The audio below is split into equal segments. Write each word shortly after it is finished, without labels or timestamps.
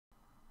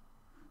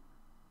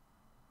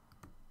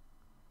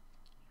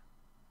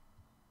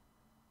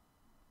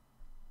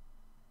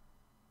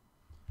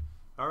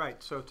All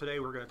right, so today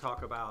we're going to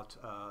talk about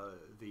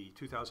the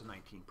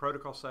 2019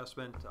 protocol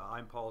assessment.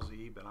 I'm Paul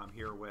Zeeb, and I'm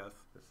here with...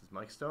 This is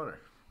Mike Stoner.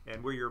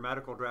 And we're your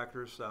medical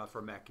directors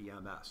for MEC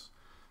EMS.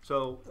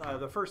 So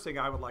the first thing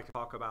I would like to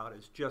talk about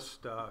is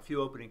just a few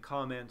opening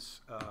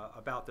comments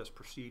about this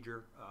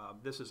procedure.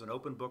 This is an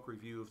open book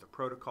review of the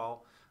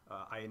protocol.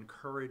 I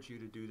encourage you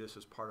to do this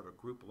as part of a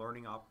group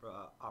learning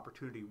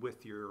opportunity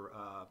with your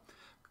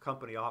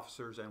company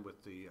officers and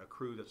with the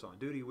crew that's on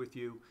duty with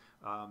you.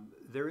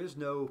 There is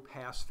no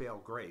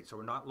pass-fail grade, so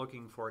we're not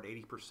looking for an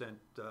 80%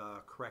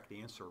 correct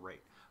answer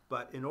rate.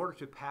 But in order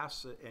to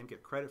pass and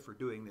get credit for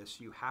doing this,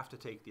 you have to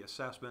take the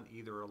assessment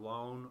either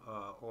alone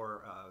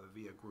or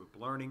via group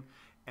learning,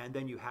 and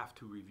then you have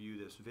to review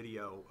this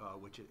video,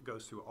 which it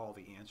goes through all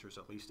the answers,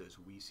 at least as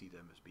we see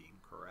them as being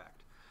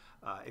correct.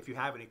 If you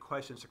have any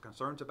questions or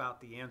concerns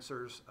about the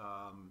answers,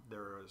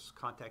 there is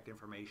contact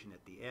information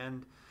at the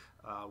end.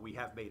 We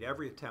have made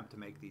every attempt to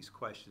make these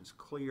questions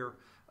clear.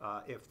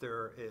 If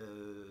there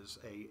is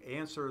an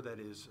answer that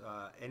is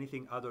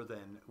anything other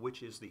than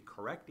which is the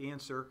correct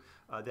answer,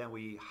 then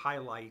we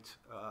highlight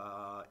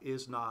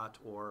is not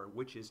or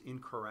which is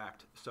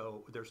incorrect.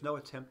 So there's no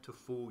attempt to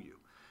fool you.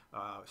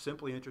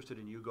 Simply interested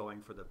in you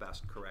going for the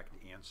best correct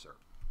answer.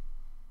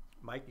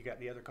 Mike, you got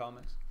any other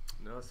comments?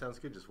 No, it sounds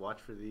good. Just watch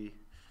for the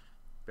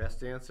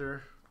best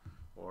answer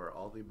or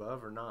all the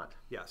above or not.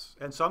 Yes,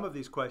 and some of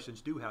these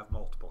questions do have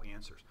multiple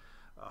answers.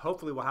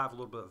 Hopefully we'll have a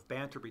little bit of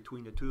banter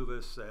between the two of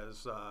us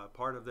as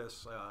part of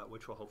this,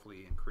 which will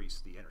hopefully increase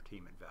the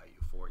entertainment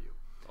value for you.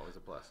 Always a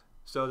plus.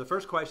 So the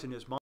first question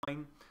is mine.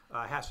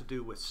 Has to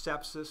do with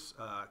sepsis.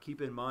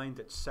 Keep in mind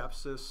that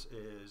sepsis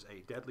is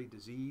a deadly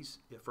disease.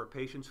 For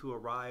patients who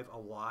arrive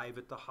alive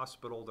at the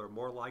hospital, they're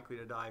more likely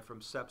to die from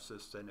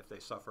sepsis than if they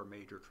suffer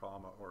major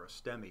trauma or a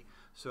STEMI.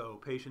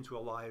 So patients who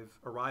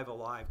arrive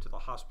alive to the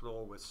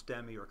hospital with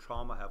STEMI or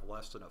trauma have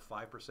less than a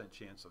 5%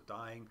 chance of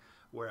dying,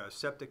 whereas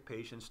septic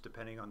patients,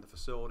 depending on the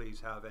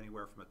facilities, have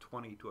anywhere from a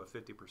 20 to a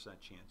 50%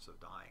 chance of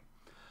dying.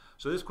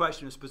 So this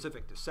question is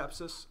specific to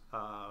sepsis,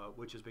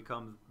 which has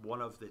become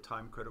one of the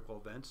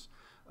time-critical events.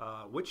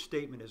 Which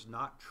statement is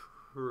not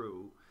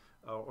true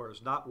or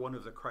is not one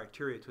of the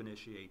criteria to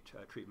initiate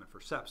treatment for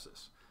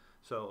sepsis?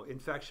 So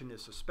infection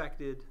is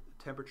suspected,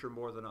 temperature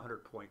more than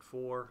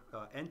 100.4,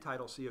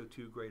 end-tidal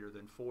CO2 greater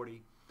than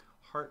 40,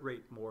 heart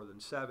rate more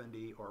than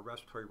 70, or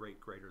respiratory rate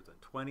greater than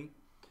 20.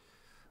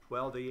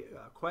 Well, the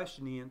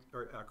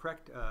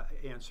correct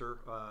answer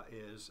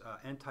is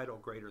end-tidal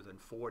greater than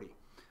 40.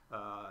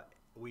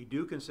 We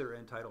do consider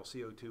end-tidal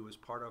CO2 as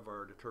part of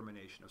our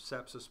determination of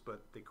sepsis,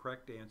 but the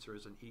correct answer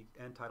is an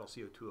end-tidal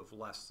CO2 of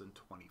less than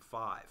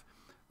 25.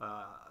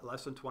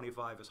 Less than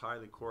 25 is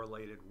highly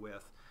correlated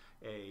with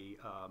a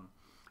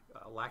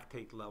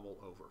lactate level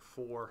over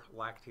 4.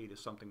 Lactate is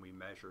something we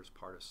measure as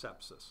part of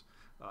sepsis.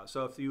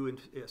 So if you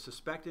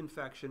suspect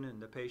infection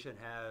and the patient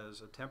has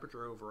a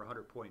temperature over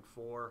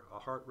 100.4, a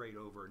heart rate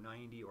over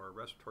 90, or a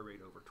respiratory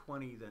rate over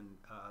 20, then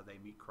they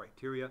meet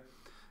criteria.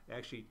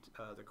 Actually,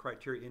 the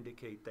criteria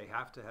indicate they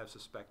have to have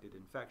suspected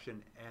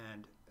infection,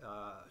 and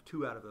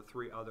 2 out of the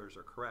 3 others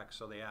are correct.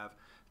 So they have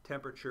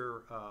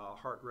temperature,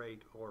 heart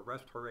rate, or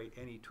respiratory rate,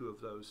 any 2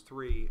 of those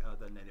 3,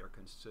 then they are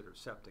considered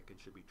septic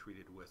and should be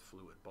treated with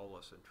fluid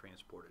bolus and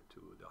transported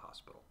to the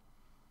hospital.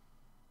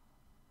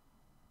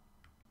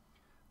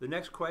 The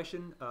next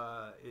question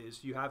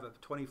is you have a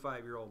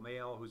 25-year-old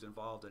male who's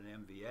involved in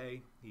an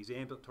MVA. He's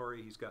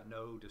ambulatory, he's got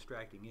no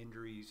distracting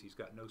injuries, he's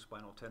got no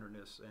spinal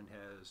tenderness, and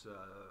has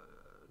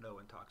no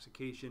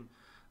intoxication.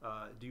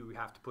 Do you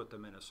have to put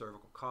them in a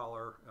cervical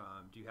collar?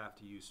 Do you have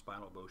to use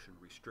spinal motion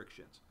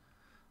restrictions?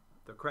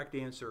 The correct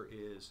answer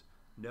is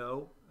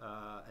no,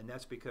 and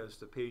that's because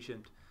the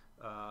patient,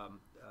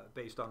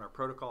 based on our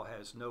protocol,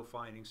 has no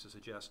findings to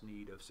suggest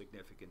need of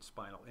significant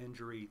spinal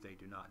injury. They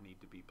do not need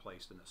to be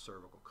placed in a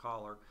cervical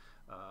collar.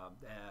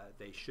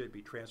 They should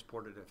be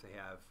transported if they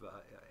have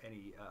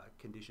any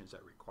conditions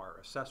that require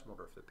assessment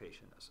or if the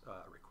patient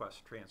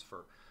requests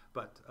transfer.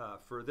 But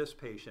for this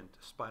patient,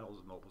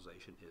 spinal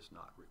immobilization is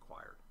not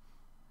required.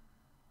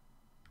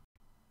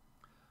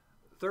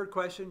 Third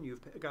question,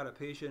 you've got a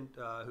patient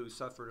who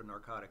suffered a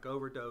narcotic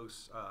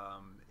overdose.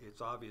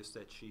 It's obvious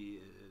that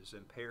she is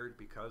impaired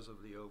because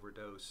of the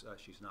overdose.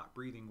 She's not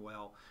breathing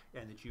well,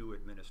 and that you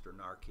administer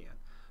Narcan.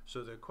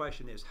 So the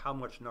question is, how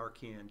much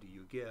Narcan do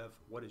you give?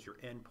 What is your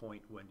end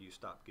point? When do you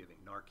stop giving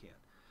Narcan?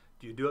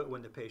 Do you do it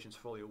when the patient's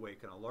fully awake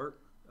and alert?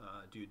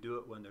 Do you do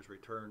it when there's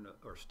return,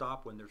 or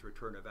stop when there's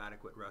return of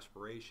adequate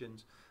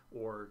respirations?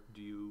 Or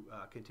do you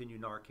continue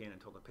Narcan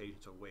until the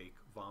patient's awake,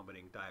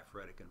 vomiting,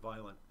 diaphoretic, and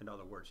violent? In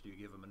other words, do you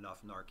give them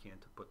enough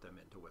Narcan to put them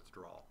into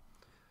withdrawal?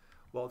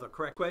 Well, the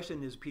correct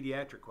question is a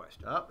pediatric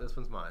question. Oh, this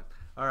one's mine.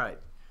 All right.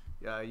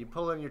 You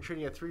pull in, you're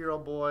treating a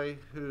 3-year-old boy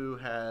who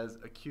has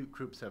acute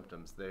croup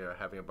symptoms. They are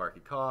having a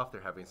barky cough,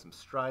 they're having some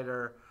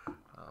stridor.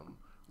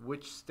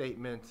 Which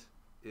statement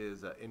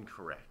is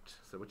incorrect?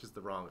 So which is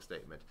the wrong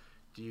statement?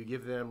 Do you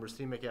give them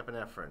racemic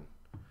epinephrine?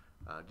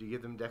 Do you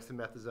give them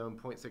dexamethasone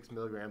 0.6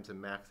 milligrams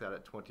and max out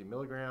at 20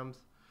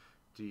 milligrams?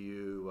 Do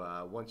you,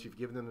 once you've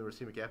given them the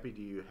racemic epi,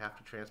 do you have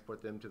to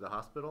transport them to the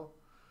hospital?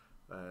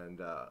 And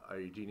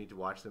do you need to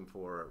watch them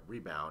for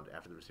rebound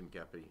after the racemic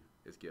epi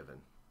is given?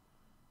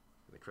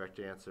 And the correct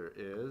answer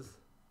is,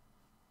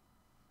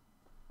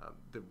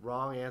 the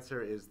wrong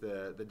answer is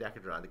the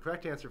Decadron. The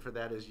correct answer for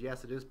that is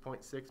yes, it is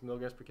 0.6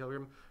 milligrams per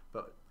kilogram,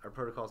 but our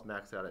protocols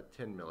max out at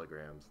 10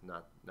 milligrams,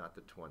 not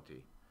the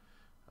 20.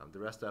 The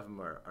rest of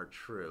them are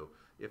true.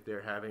 If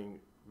they're having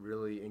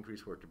really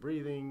increased work to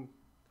breathing,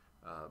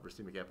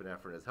 racemic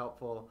epinephrine is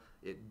helpful.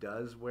 It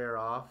does wear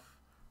off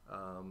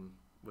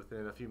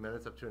within a few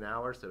minutes, up to an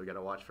hour, so we got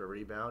to watch for a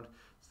rebound.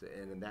 So,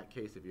 and in that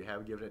case, if you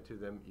have given it to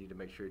them, you need to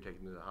make sure you're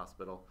taking them to the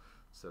hospital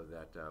so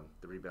that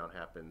the rebound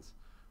happens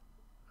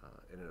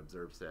in an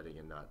observed setting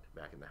and not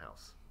back in the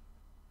house.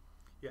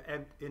 Yeah,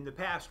 and in the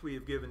past we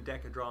have given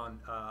Decadron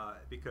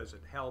because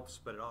it helps,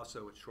 but it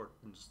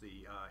shortens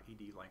the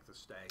ED length of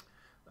stay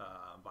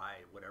by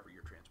whatever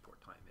your transport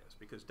time is,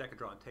 because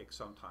Decadron takes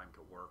some time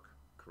to work.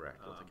 Correct.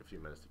 It'll take a few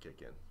minutes to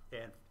kick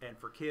in. And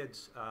for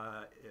kids,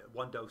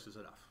 one dose is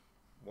enough.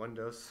 One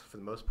dose, for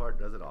the most part,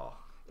 does it all.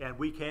 And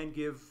we can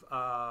give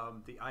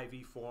the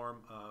IV form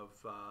of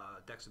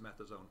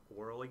dexamethasone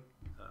orally.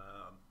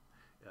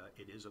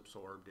 It is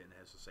absorbed and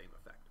has the same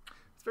effect.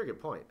 It's a very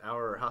good point.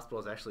 Our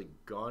hospital has actually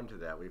gone to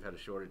that. We've had a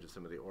shortage of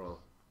some of the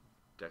oral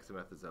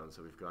dexamethasone,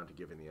 so we've gone to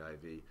giving the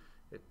IV.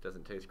 It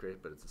doesn't taste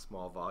great, but it's a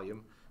small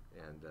volume,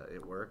 and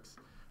it works.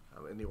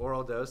 And the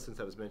oral dose, since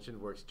that was mentioned,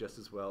 works just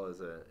as well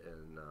as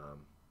an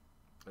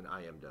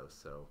IM dose,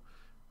 so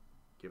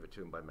give it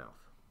to them by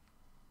mouth.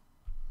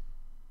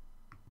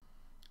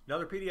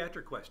 Another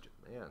pediatric question.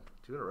 Man,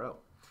 2 in a row.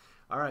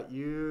 All right,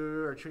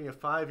 you are treating a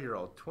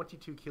 5-year-old,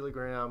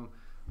 22-kilogram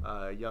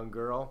young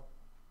girl,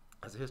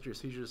 has a history of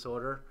seizure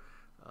disorder.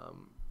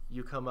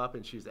 You come up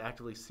and she's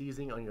actively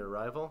seizing on your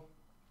arrival.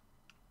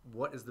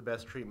 What is the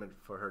best treatment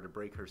for her to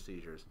break her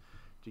seizures?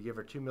 Do you give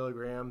her 2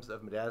 milligrams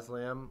of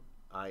midazolam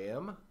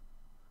IM,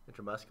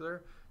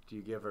 intramuscular? Do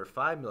you give her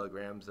 5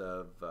 milligrams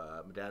of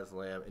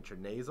midazolam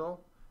intranasal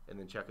and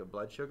then check a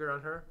blood sugar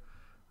on her?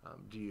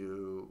 Do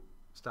you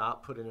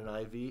stop, put in an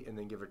IV, and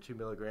then give her 2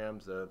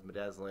 milligrams of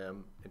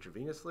midazolam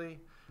intravenously?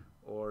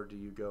 Or do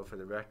you go for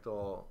the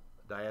rectal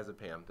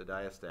diazepam, the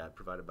Diastat,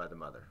 provided by the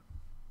mother?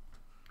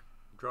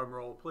 Drum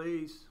roll,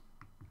 please.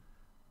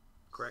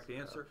 Correct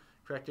answer?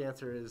 Correct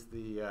answer is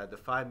the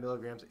 5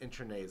 milligrams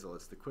intranasal.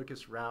 It's the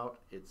quickest route.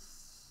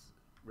 It's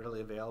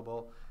readily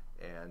available,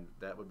 and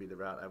that would be the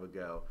route I would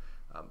go.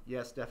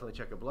 Yes, definitely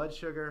check a blood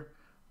sugar.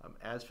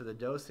 As for the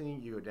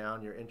dosing, you go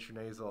down your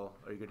intranasal,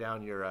 or you go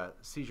down your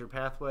seizure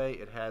pathway.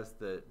 It has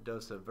the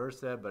dose of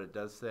Versed, but it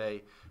does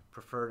say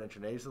preferred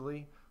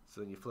intranasally. So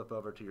then you flip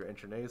over to your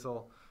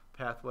intranasal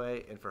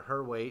pathway, and for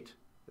her weight,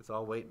 it's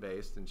all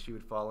weight-based, and she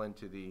would fall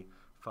into the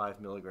 5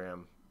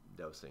 milligram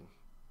dosing.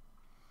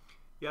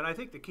 Yeah, and I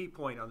think the key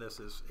point on this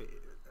is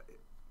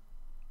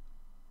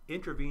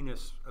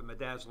intravenous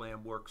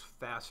midazolam works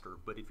faster,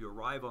 but if you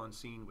arrive on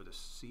scene with a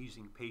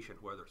seizing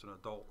patient, whether it's an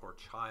adult or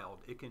child,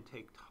 it can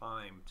take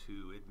time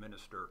to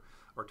administer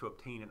or to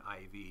obtain an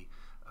IV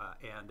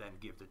and then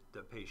give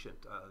the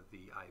patient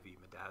the IV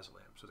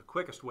midazolam. So the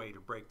quickest way to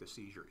break the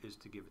seizure is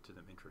to give it to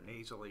them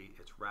intranasally.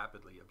 It's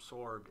rapidly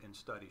absorbed, and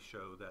studies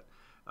show that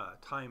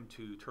time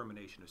to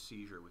termination of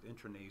seizure with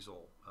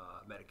intranasal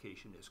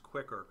medication is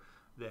quicker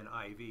than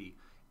IV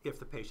if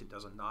the patient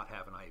does not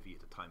have an IV at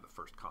the time of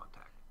first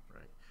contact.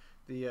 Right.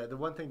 The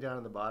one thing down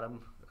on the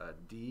bottom,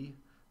 D,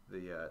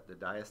 the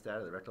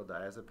Diastat, or the rectal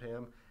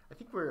diazepam, I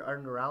think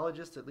our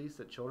neurologists, at least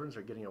at Children's,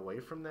 are getting away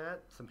from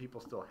that. Some people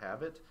still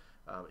have it.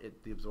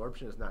 The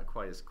absorption is not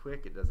quite as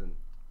quick. It doesn't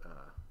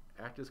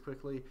act as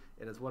quickly.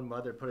 And as one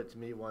mother put it to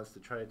me once, to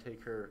try to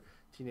take her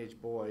teenage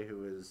boy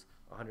who is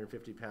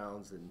 150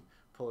 pounds and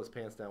pull his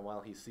pants down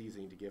while he's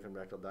seizing to give him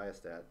rectal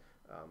Diastat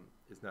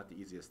is not the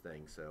easiest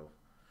thing. So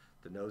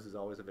the nose is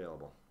always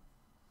available.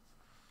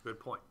 Good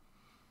point.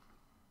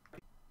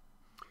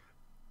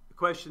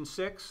 Question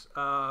 6,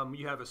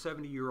 you have a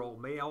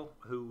 70-year-old male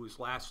whose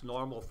last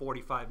normal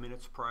 45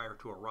 minutes prior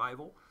to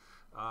arrival.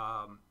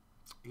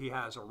 He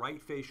has a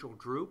right facial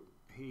droop.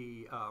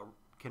 He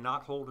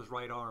cannot hold his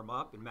right arm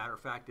up. As a matter of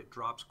fact, it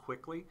drops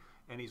quickly,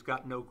 and he's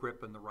got no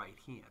grip in the right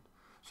hand.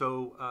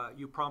 So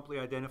you promptly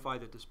identify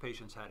that this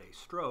patient's had a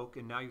stroke,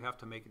 and now you have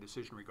to make a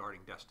decision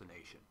regarding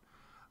destination.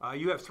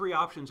 You have 3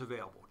 options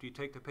available. Do you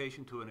take the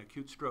patient to an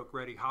acute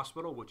stroke-ready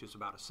hospital, which is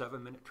about a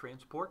 7-minute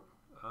transport?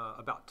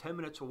 About 10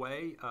 minutes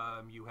away,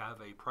 you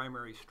have a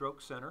primary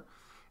stroke center,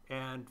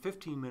 and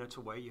 15 minutes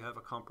away, you have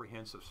a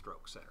comprehensive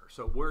stroke center.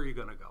 So where are you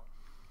going to go?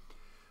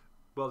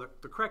 Well,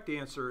 the correct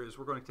answer is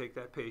we're going to take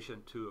that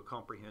patient to a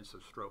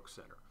comprehensive stroke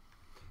center.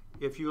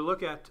 If you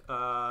look at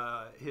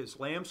his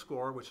Lamb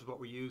score, which is what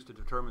we use to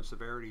determine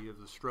severity of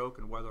the stroke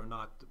and whether or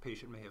not the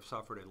patient may have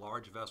suffered a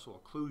large vessel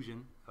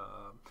occlusion,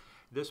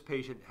 this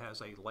patient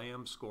has a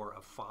Lamb score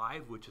of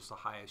 5, which is the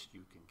highest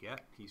you can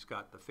get. He's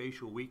got the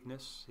facial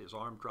weakness, his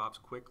arm drops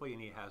quickly,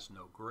 and he has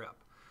no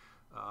grip.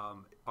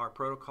 Our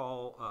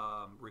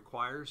protocol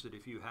requires that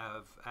if you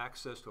have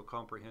access to a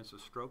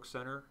comprehensive stroke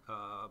center,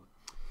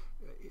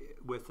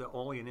 with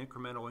only an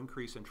incremental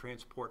increase in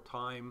transport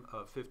time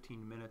of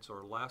 15 minutes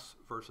or less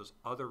versus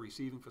other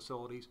receiving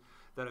facilities,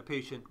 that a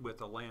patient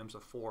with a LAMS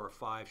of 4 or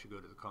 5 should go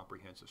to the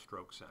Comprehensive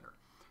Stroke Center.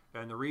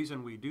 And the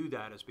reason we do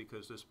that is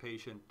because this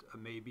patient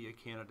may be a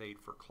candidate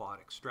for clot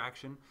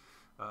extraction.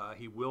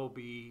 He will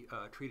be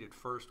treated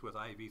first with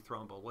IV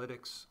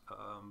thrombolytics,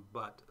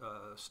 but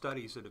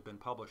studies that have been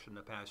published in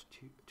the past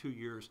 2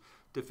 years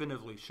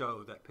definitively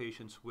show that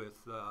patients with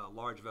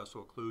large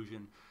vessel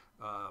occlusion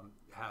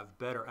have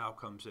better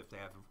outcomes if they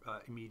have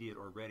immediate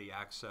or ready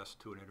access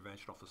to an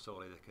interventional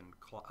facility that can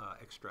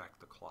extract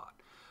the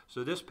clot.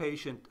 So this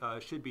patient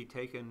should be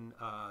taken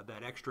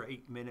that extra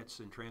 8 minutes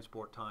in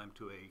transport time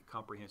to a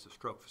comprehensive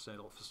stroke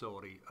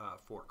facility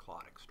for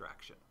clot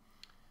extraction.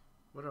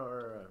 What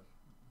are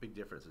big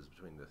differences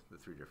between the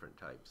 3 different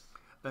types?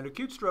 An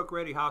acute stroke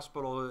ready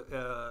hospital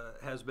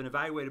has been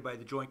evaluated by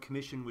the Joint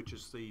Commission, which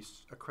is the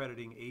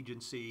accrediting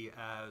agency,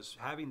 as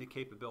having the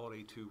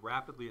capability to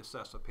rapidly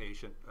assess a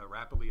patient,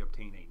 rapidly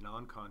obtain a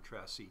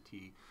non-contrast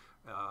CT,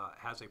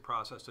 has a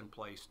process in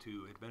place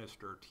to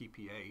administer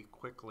TPA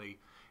quickly,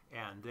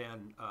 and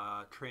then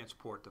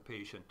transport the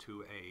patient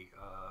to a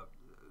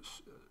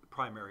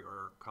primary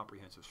or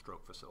comprehensive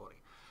stroke facility.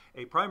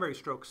 A primary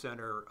stroke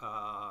center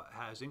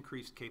has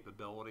increased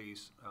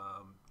capabilities,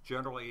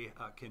 generally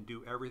can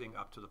do everything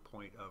up to the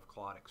point of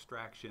clot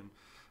extraction.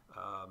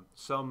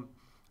 Some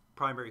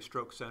primary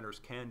stroke centers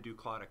can do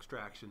clot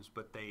extractions,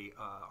 but they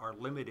are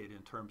limited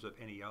in terms of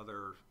any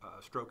other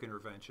stroke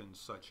interventions,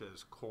 such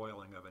as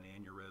coiling of an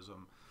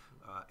aneurysm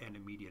and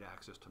immediate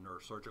access to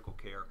neurosurgical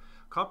care.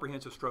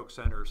 Comprehensive stroke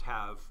centers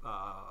have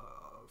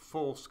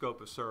full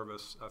scope of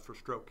service for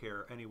stroke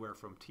care, anywhere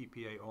from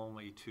TPA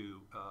only to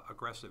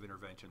aggressive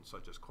interventions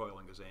such as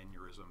coiling of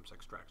aneurysms,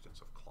 extractions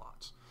of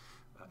clots.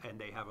 And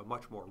they have a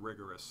much more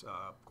rigorous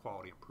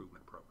quality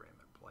improvement program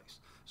in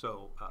place.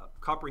 So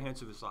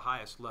comprehensive is the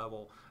highest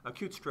level.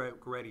 Acute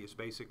stroke ready is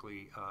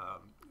basically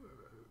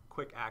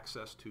quick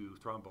access to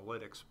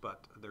thrombolytics,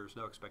 but there's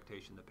no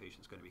expectation the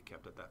patient's going to be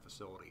kept at that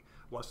facility.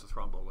 Once the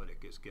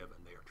thrombolytic is given,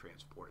 they are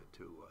transported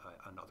to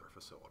another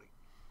facility.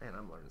 Man,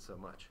 I'm learning so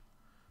much.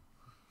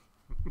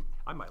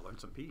 I might learn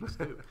some P's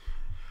too.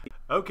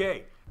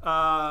 Okay,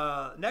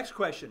 next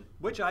question.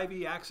 Which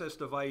IV access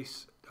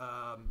device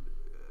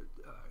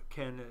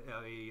can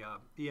a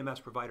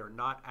EMS provider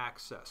not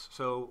access?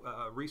 So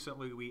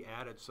recently we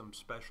added some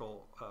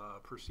special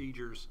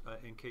procedures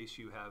in case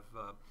you have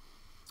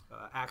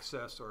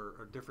access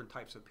or different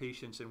types of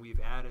patients, and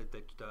we've added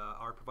that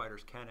our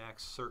providers can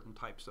access certain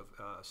types of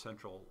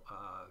central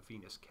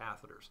venous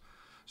catheters.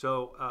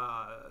 So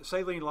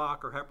saline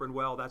lock or heparin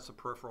well, that's the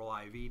peripheral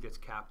IV that's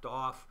capped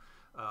off.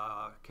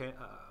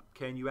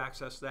 Can you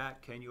access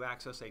that? Can you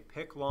access a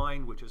PICC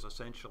line, which is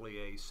essentially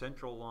a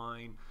central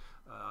line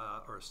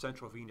or a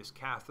central venous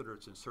catheter?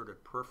 It's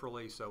inserted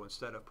peripherally, so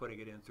instead of putting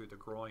it in through the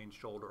groin,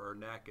 shoulder, or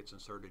neck, it's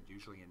inserted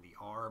usually in the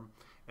arm,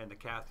 and the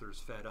catheter is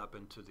fed up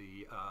into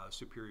the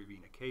superior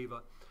vena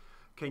cava.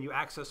 Can you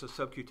access a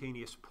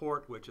subcutaneous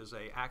port, which is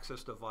an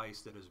access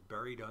device that is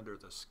buried under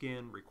the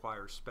skin,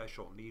 requires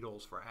special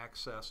needles for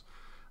access?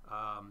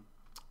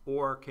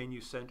 Or can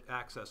you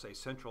access a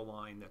central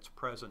line that's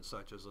present,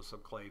 such as a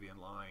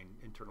subclavian line,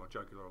 internal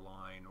jugular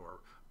line, or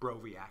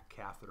Broviac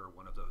catheter,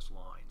 one of those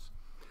lines?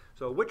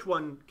 So which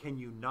one can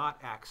you not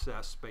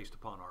access based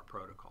upon our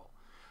protocol?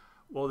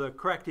 Well, the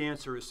correct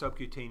answer is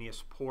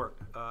subcutaneous port,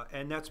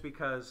 and that's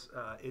because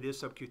it is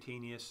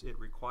subcutaneous. It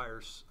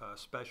requires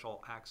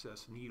special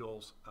access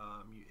needles.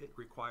 It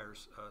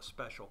requires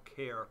special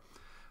care.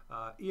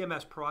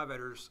 EMS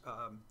providers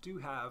do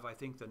have, I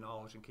think, the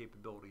knowledge and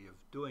capability of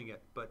doing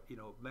it, but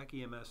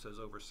MEC EMS has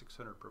over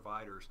 600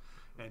 providers,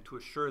 and to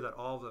assure that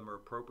all of them are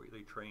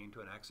appropriately trained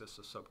to access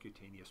a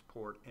subcutaneous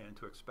port, and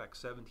to expect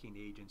 17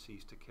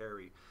 agencies to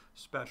carry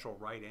special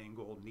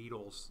right-angle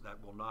needles that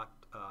will not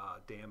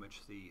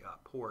damage the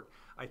port,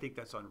 I think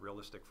that's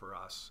unrealistic for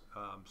us.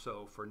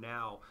 So for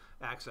now,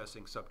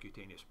 accessing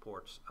subcutaneous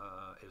ports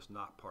is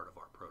not part of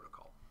our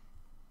protocol.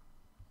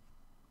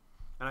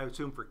 And I would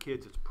assume for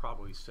kids it's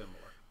probably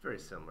similar. Very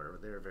similar.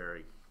 They're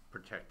very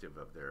protective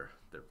of their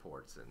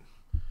ports, and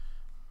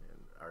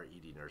our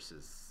ED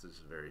nurses, there's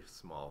a very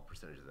small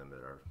percentage of them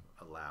that are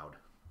allowed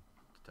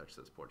to touch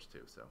those ports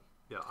too. So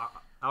yeah,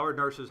 our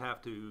nurses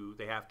have to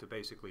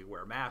basically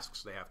wear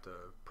masks. They have to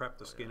prep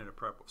the skin in a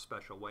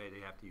special way.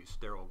 They have to use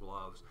sterile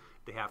gloves.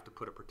 They have to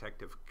put a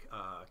protective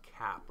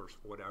cap or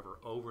whatever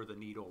over the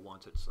needle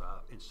once it's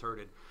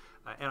inserted.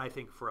 And I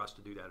think for us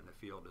to do that in the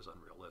field is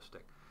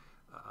unrealistic.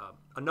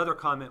 Another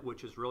comment,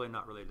 which is really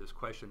not related to this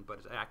question, but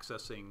is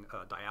accessing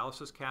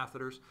dialysis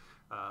catheters.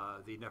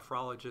 The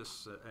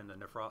nephrologists and the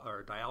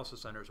dialysis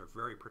centers are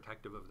very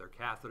protective of their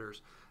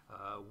catheters.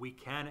 We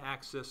can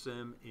access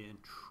them in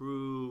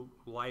true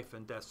life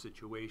and death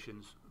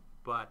situations,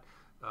 but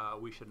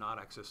we should not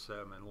access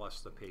them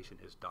unless the patient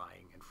is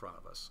dying in front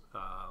of us.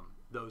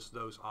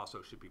 Those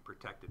also should be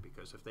protected,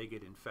 because if they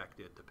get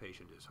infected, the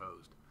patient is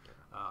hosed,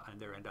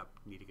 and they end up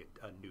needing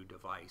a new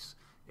device.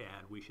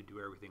 and we should do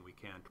everything we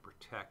can to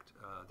protect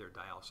their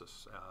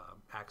dialysis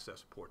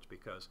access ports,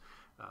 because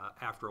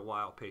after a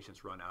while,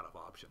 patients run out of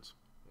options.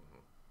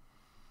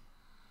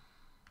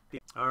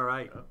 All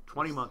right,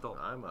 20-month-old.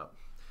 I'm up.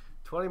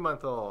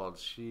 20-month-old.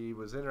 She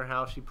was in her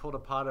house. She pulled a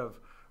pot of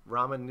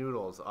ramen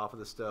noodles off of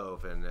the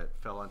stove, and it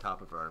fell on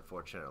top of her,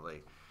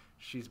 unfortunately.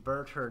 She's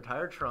burnt her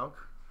entire trunk,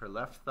 her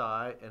left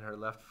thigh, and her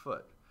left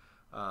foot.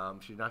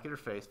 She did not get her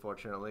face,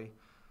 fortunately.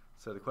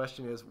 So the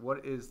question is,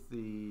 what is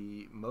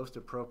the most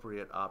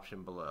appropriate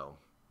option below?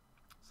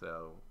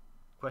 So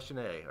question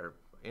A, or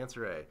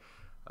answer A,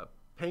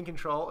 pain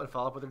control and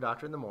follow up with her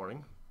doctor in the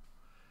morning.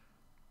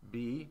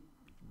 B,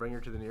 bring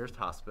her to the nearest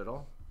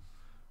hospital.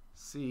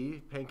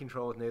 C, pain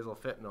control with nasal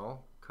fentanyl,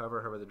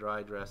 cover her with a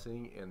dry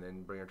dressing, and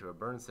then bring her to a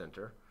burn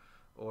center.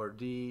 Or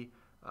D,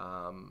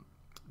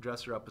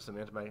 dress her up with some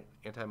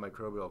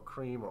antimicrobial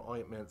cream or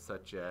ointment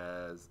such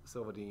as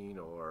Silvadene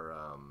or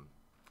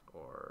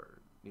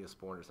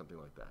Neosporin or something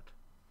like that.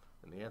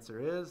 And the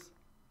answer is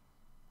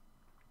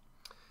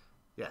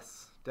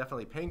yes,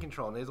 definitely pain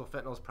control. Nasal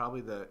fentanyl is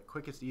probably the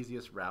quickest,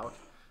 easiest route.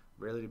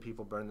 Rarely do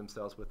people burn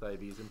themselves with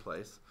IVs in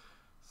place.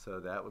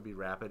 So that would be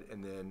rapid.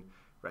 And then,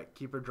 right,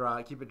 keep it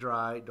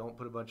dry, don't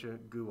put a bunch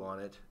of goo on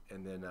it,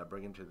 and then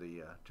bring him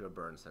to a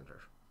burn center.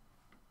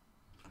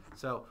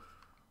 So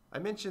I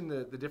mentioned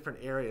the different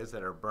areas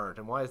that are burnt,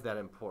 and why is that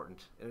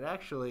important? And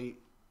actually,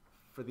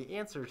 for the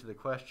answer to the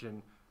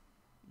question,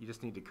 you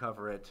just need to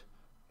cover it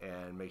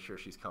and make sure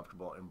she's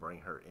comfortable and bring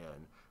her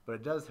in. But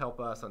it does help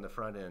us on the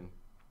front end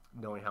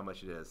knowing how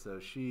much it is. So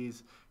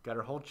she's got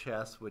her whole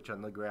chest, which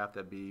on the graph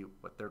that'd be,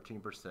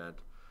 13%,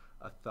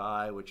 a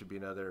thigh, which would be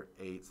another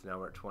 8, so now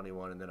we're at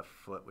 21, and then a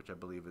foot, which I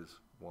believe is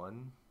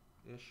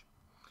 1-ish.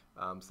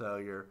 So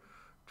you're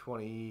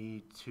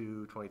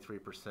 22,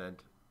 23%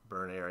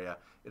 burn area.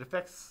 It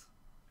affects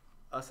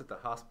us at the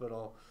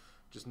hospital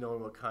just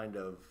knowing what kind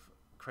of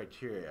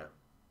criteria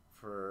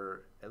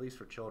for, at least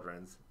for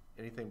children's,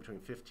 anything between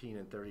 15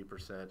 and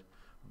 30%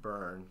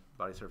 burn,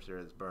 body surface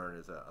area that's burned,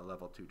 is a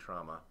level 2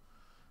 trauma.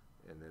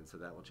 And then so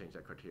that will change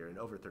that criteria, and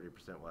over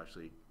 30% will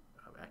actually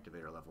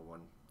activate our level 1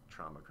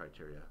 trauma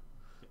criteria.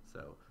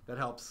 So that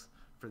helps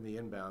from the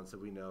inbound, so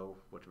we know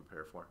what to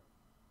prepare for.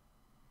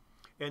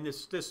 And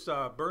this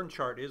burn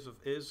chart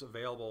is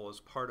available as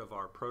part of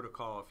our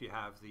protocol. If you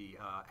have the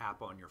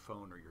app on your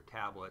phone or your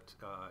tablet,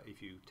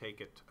 if you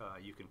take it,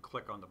 you can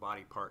click on the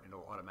body part and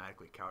it'll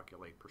automatically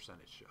calculate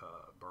percentage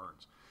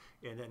burns.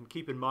 And then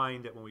keep in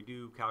mind that when we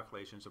do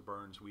calculations of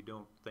burns, we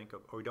don't think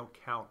of, or we don't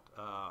count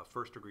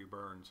first-degree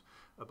burns,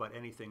 but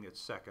anything that's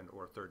second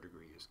or third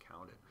degree is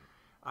counted.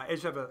 I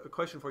just have a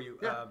question for you.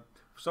 Yeah.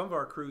 Some of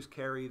our crews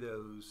carry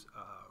those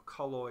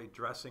colloid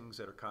dressings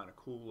that are kind of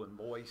cool and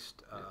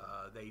moist.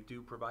 They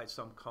do provide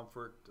some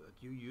comfort.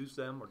 Do you use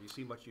them, or do you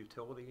see much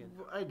utility in?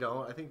 I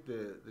don't. I think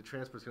the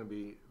transport's going to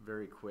be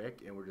very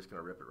quick, and we're just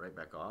going to rip it right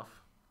back off.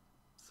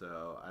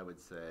 So I would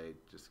say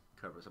just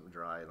cover something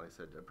dry, and like I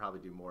said, I'd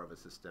probably do more of a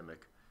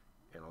systemic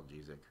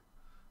analgesic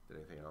than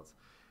anything else.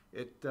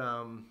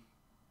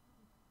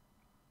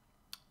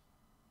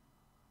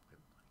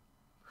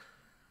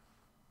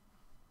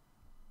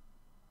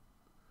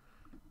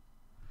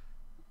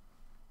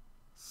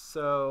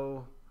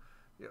 So,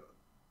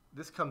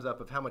 this comes up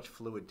of how much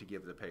fluid to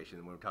give the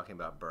patient when we're talking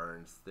about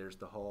burns. There's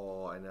the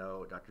whole, I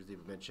know Dr.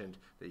 Ziva mentioned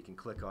that you can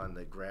click on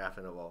the graph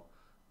and it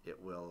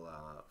will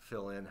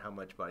fill in how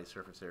much body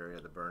surface area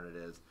the burn it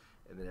is,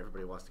 and then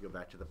everybody wants to go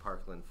back to the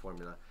Parkland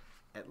formula.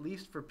 At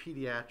least for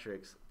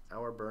pediatrics,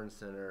 our burn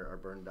center, our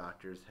burn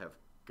doctors have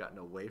gotten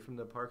away from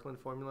the Parkland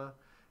formula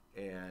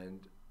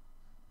and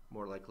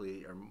more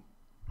likely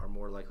are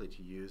more likely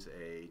to use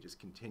a just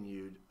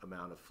continued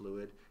amount of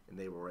fluid, and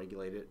they will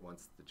regulate it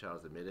once the child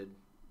is admitted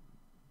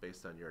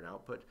based on urine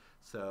output.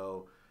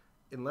 So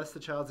unless the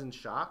child's in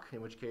shock, in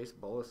which case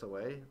bolus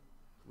away,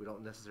 we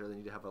don't necessarily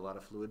need to have a lot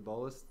of fluid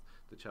bolus.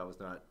 The child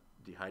was not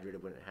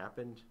dehydrated when it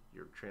happened.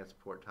 Your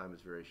transport time is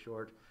very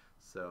short.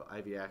 So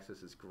IV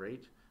access is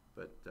great,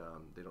 but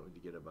they don't need to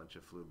get a bunch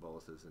of fluid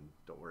boluses, and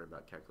don't worry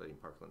about calculating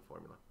Parkland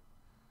formula.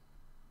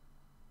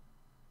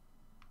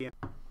 Yeah.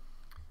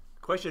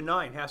 Question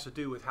 9 has to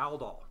do with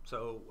Haldol.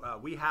 So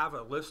we have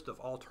a list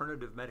of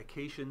alternative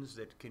medications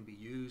that can be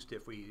used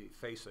if we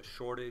face a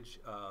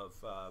shortage of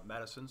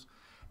medicines,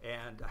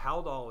 and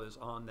Haldol is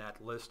on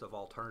that list of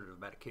alternative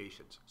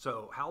medications.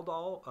 So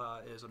Haldol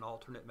is an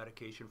alternate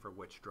medication for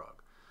which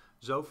drug?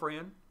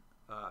 Zofran,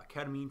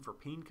 ketamine for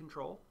pain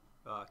control,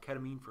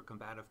 ketamine for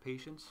combative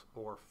patients,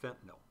 or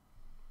fentanyl?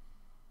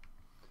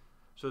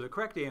 So the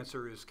correct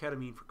answer is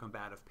ketamine for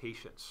combative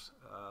patients.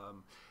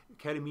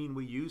 Ketamine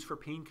we use for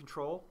pain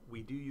control.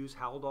 We do use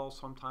Haldol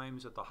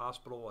sometimes at the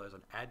hospital as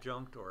an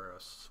adjunct or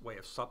a way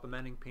of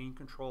supplementing pain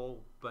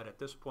control, but at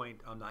this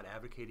point I'm not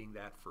advocating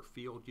that for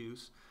field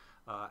use.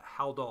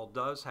 Haldol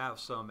does have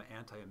some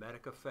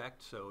antiemetic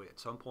effect, so at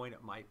some point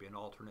it might be an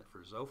alternate for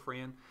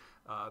Zofran.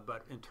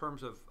 But in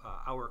terms of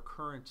our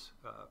current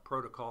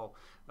protocol,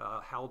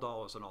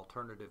 Haldol is an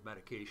alternative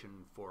medication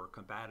for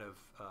combative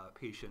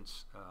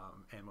patients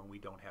and when we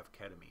don't have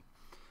ketamine.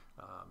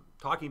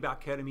 Talking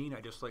about ketamine,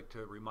 I'd just like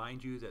to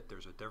remind you that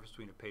there's a difference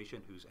between a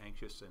patient who's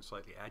anxious and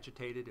slightly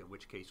agitated, in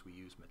which case we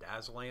use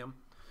midazolam,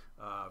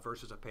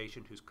 versus a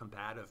patient who's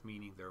combative,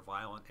 meaning they're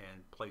violent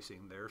and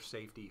placing their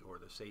safety or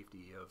the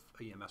safety of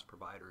EMS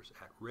providers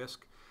at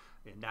risk.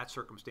 In that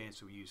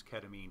circumstance, we use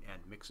ketamine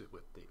and mix it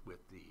with the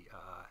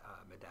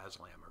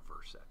midazolam or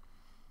Versed.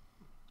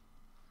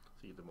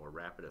 So you get the more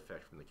rapid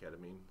effect from the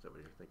ketamine. Is that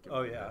what you're thinking?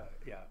 Oh yeah,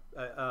 yeah.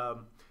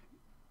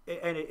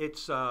 And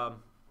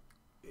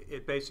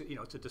it basically,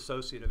 it's a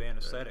dissociative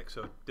anesthetic,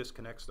 so it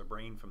disconnects the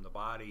brain from the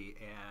body,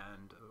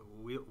 and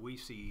we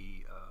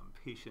see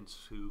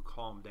patients who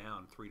calm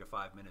down 3 to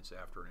 5 minutes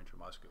after an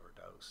intramuscular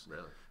dose.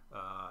 Really?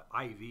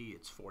 IV,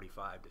 it's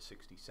 45 to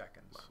 60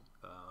 seconds.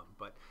 Wow.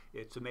 But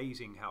it's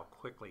amazing how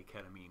quickly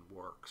ketamine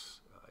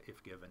works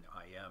if given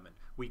IM, and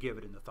we give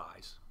it in the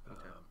thighs.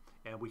 Okay.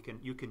 And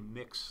you can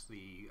mix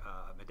the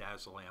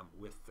midazolam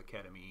with the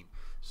ketamine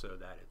so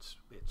that it's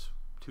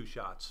 2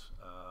 shots,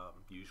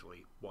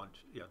 usually one,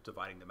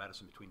 dividing the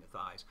medicine between the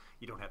thighs.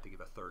 You don't have to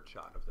give a 3rd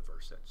shot of the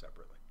Versed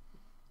separately.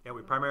 And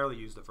we primarily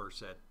use the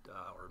Versed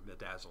or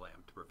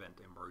midazolam to prevent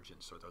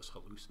emergence or those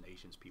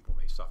hallucinations people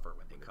may suffer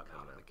when they come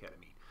out of the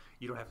ketamine.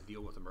 You don't have to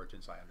deal with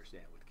emergence, I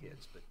understand, with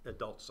kids, but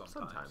adults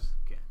sometimes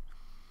can.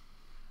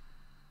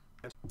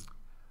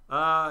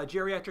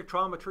 Geriatric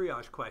trauma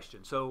triage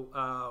question.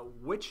 So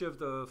which of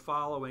the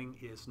following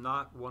is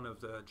not one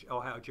of the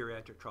Ohio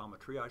geriatric trauma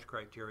triage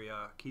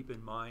criteria? Keep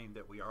in mind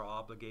that we are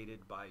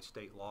obligated by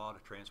state law to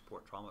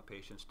transport trauma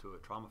patients to a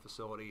trauma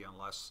facility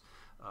unless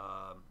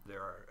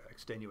there are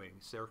extenuating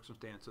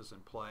circumstances in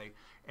play.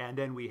 And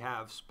then we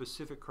have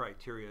specific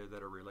criteria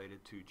that are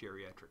related to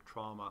geriatric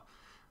trauma.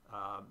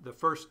 The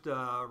first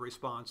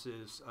response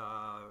is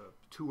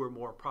 2 or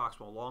more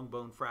proximal long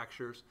bone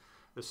fractures.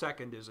 The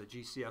second is a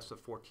GCS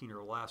of 14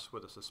 or less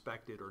with a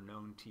suspected or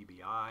known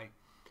TBI.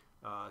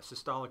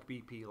 Systolic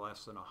BP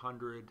less than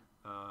 100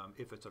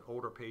 if it's an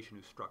older patient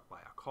who's struck by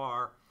a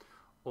car,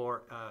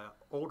 or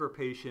older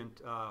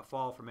patient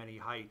fall from any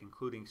height,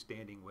 including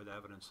standing with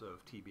evidence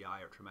of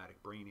TBI or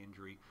traumatic brain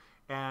injury.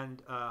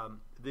 And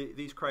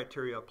these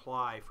criteria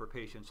apply for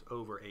patients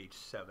over age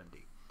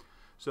 70.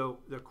 So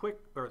the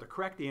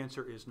correct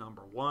answer is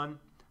number 1.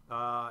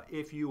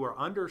 If you are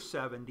under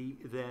 70,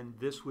 then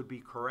this would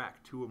be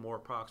correct. 2 or more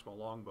proximal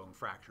long bone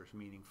fractures,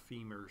 meaning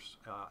femurs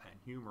and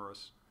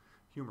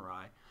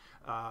humeri.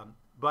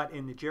 But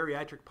in the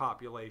geriatric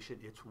population,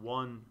 it's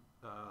 1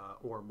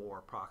 or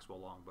more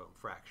proximal long bone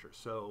fractures.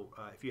 So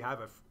if you have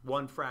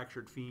one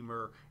fractured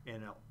femur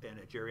in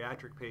a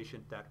geriatric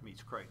patient, that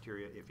meets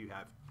criteria. If you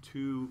have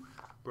 2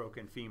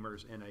 broken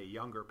femurs in a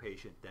younger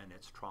patient, then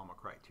it's trauma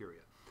criteria.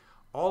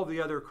 All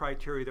the other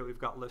criteria that we've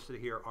got listed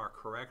here are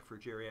correct for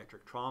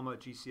geriatric trauma.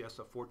 GCS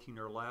of 14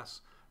 or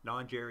less.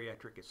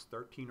 Non-geriatric is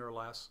 13 or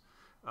less.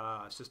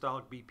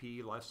 Systolic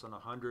BP less than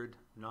 100.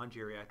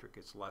 Non-geriatric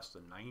is less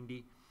than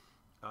 90.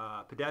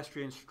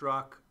 Pedestrian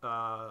struck,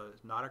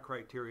 not a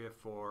criteria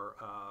for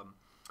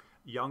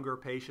younger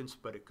patients,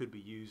 but it could be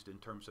used in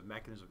terms of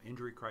mechanism of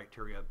injury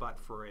criteria. But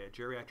for a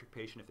geriatric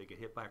patient, if they get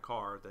hit by a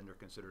car, then they're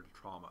considered a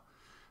trauma.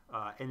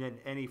 And then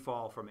any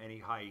fall from any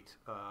height,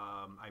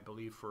 I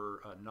believe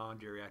for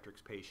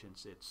non-geriatrics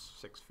patients, it's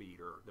 6 feet,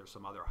 or there's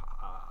some other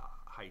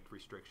height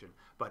restriction.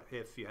 But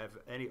if you have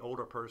any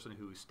older person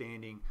who's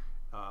standing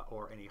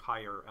or any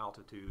higher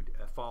altitude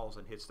falls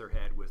and hits their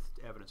head with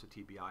evidence of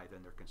TBI, then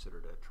they're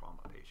considered a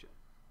trauma patient.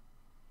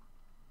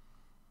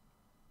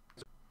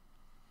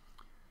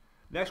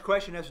 Next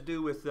question has to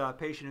do with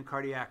patient in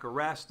cardiac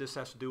arrest. This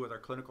has to do with our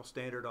clinical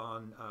standard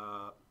on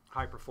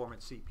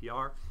high-performance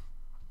CPR.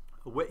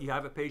 You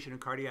have a patient in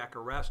cardiac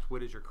arrest.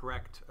 What is your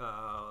correct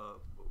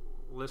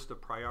list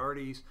of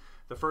priorities?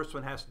 The first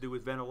one has to do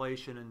with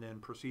ventilation and then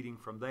proceeding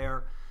from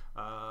there.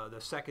 The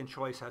second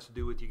choice has to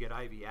do with you get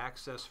IV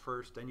access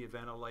first, then you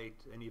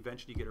ventilate, and you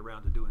eventually get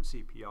around to doing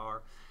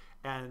CPR.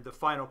 And the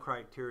final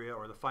criteria,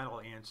 or the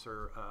final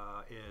answer,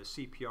 is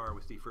CPR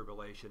with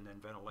defibrillation, then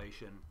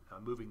ventilation,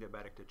 moving the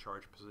medic to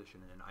charge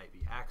position, and then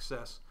IV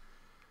access.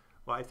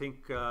 Well, I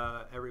think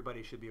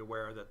everybody should be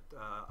aware that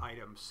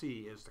item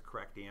C is the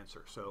correct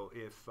answer. So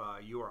if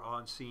you are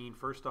on scene,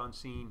 first on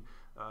scene,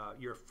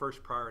 your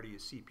first priority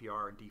is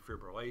CPR and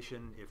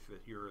defibrillation. If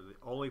you're the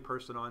only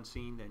person on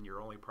scene, then your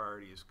only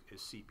priority is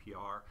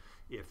CPR.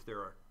 If there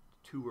are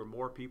 2 or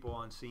more people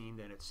on scene,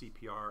 then it's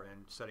CPR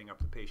and setting up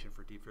the patient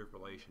for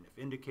defibrillation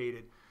if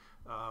indicated.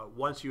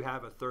 Once you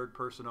have a 3rd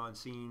person on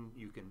scene,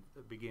 you can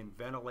begin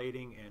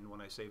ventilating. And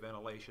when I say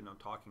ventilation, I'm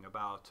talking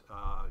about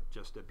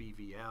just a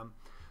BVM.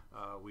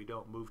 We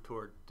don't move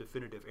toward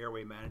definitive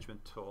airway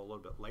management until a little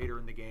bit later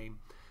in the game.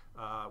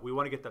 We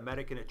want to get the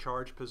medic in a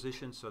charge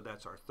position, so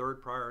that's our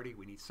 3rd priority.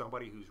 We need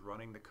somebody who's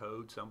running the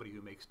code, somebody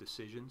who makes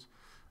decisions.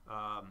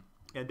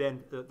 And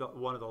then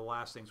one of the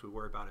last things we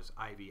worry about is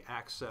IV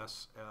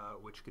access,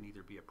 which can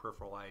either be a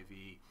peripheral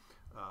IV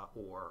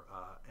or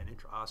an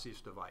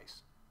intraosseous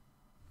device.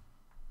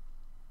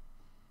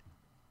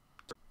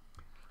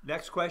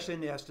 Next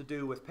question has to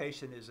do with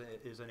patient is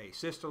an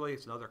asystole.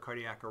 It's another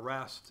cardiac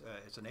arrest.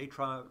 It's an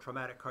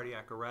atraumatic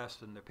cardiac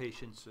arrest, and the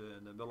patient's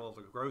in the middle of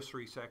the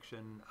grocery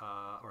section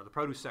or the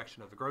produce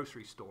section of the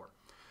grocery store.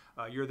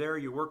 You're there,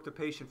 you work the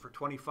patient for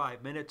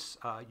 25 minutes.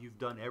 You've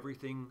done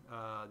everything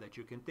that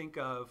you can think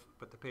of,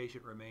 but the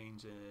patient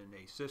remains in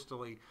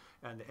asystole,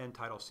 and the end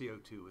tidal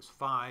CO2 is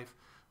 5.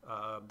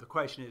 The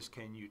question is,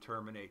 can you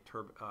terminate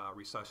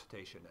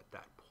resuscitation at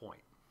that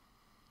point?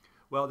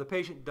 Well, the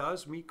patient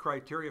does meet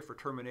criteria for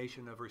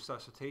termination of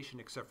resuscitation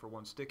except for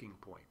one sticking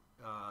point.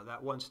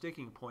 That one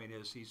sticking point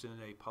is he's in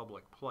a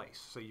public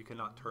place, so you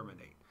cannot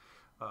terminate.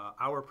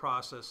 Our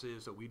process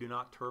is that we do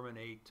not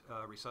terminate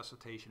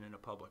resuscitation in a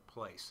public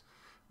place.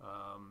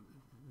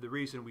 The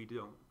reason we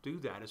don't do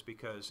that is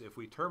because if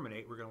we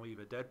terminate, we're going to leave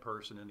a dead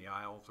person in the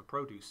aisle of the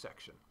produce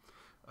section.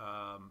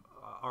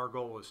 Our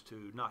goal is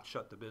to not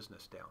shut the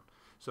business down.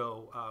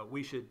 So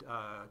we should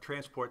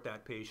transport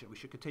that patient. We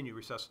should continue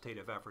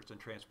resuscitative efforts and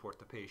transport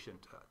the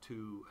patient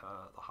to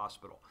the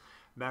hospital.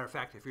 Matter of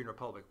fact, if you're in a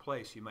public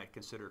place, you might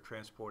consider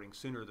transporting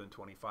sooner than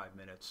 25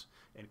 minutes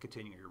and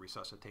continuing your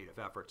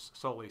resuscitative efforts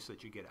solely so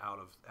that you get out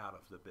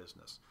of the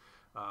business.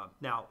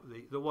 Now,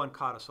 the one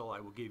codicil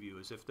I will give you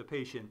is if the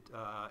patient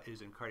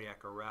is in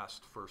cardiac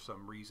arrest for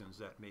some reasons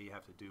that may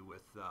have to do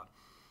with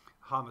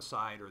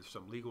homicide or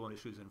some legal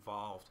issues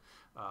involved,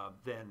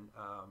 then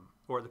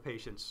or the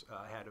patient's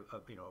had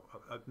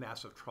a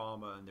massive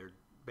trauma and they're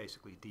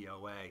basically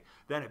DOA,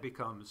 then it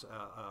becomes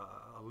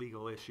a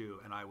legal issue,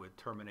 and I would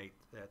terminate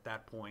at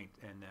that point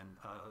and then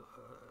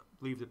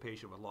leave the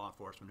patient with law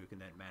enforcement who can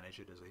then manage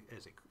it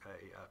as a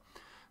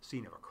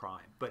scene of a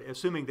crime. But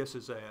assuming this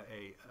is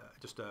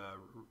just a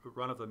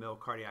run-of-the-mill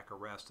cardiac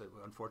arrest that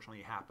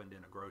unfortunately happened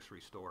in a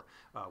grocery store,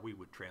 we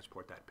would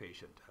transport that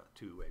patient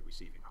to a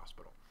receiving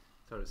hospital.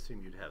 So I would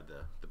assume you'd have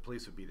the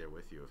police would be there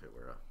with you if it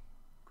were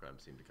a crime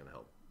scene to kind of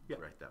help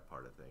direct that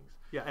part of things.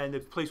 Yeah, and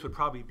the police would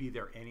probably be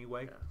there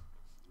anyway.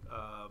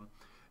 Yeah.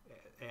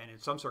 And in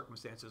some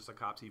circumstances, the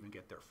cops even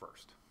get there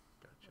first.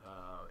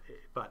 Gotcha.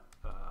 But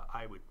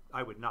I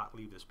would not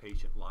leave this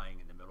patient lying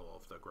in the middle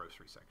of the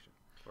grocery section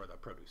or the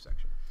produce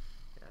section.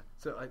 Yeah.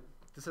 So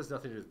this has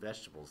nothing to do with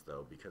vegetables,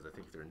 though, because I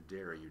think if they're in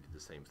dairy, you do the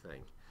same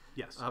thing.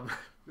 Yes.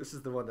 This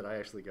is the one that I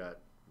actually got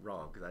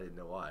wrong because I didn't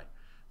know why.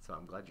 So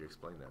I'm glad you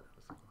explained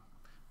that.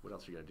 What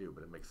else are you going to do?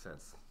 But it makes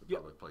sense. The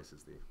public place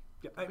is the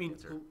I mean,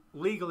 answer.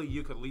 Legally,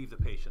 you could leave the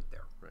patient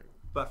there. Right.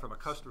 But from a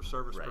customer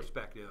service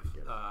perspective,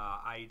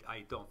 I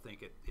I don't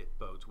think it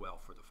bodes well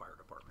for the fire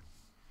department.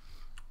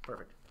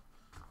 Perfect.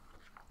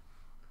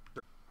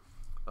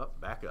 Oh,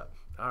 back up.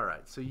 All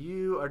right. So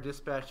you are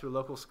dispatched to a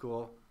local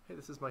school. Hey,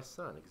 this is my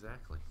son,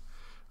 exactly.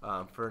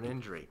 For an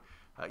injury.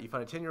 You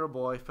find a 10-year-old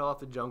boy, fell off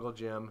the jungle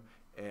gym,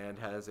 and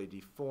has a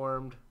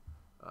deformed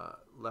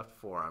left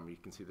forearm. You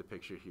can see the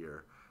picture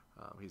here.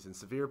 He's in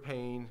severe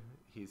pain.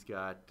 He's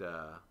got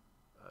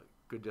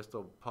good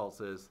distal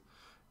pulses.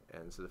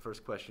 And so the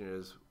first question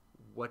is,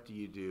 what do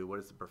you do? What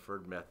is the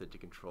preferred method to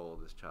control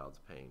this child's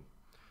pain?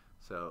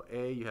 So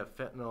A, you have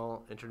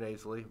fentanyl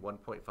intranasally,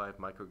 1.5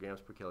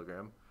 micrograms per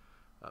kilogram.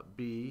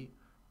 B,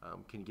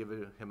 can you give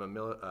him a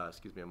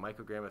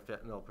microgram of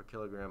fentanyl per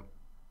kilogram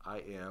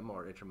IM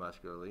or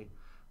intramuscularly?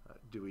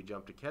 Do we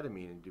jump to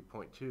ketamine and do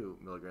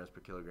 0.2 milligrams per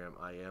kilogram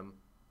IM?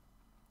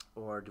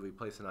 Or do we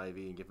place an IV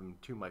and give him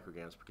 2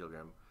 micrograms per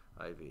kilogram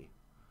IV?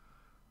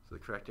 So the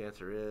correct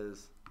answer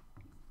is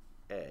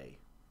A.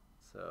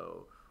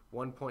 So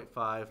 1.5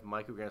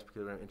 micrograms per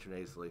kilogram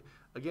intranasally.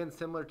 Again,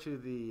 similar to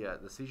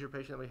the seizure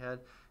patient that we had,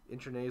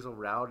 intranasal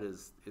route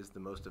is the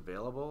most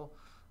available.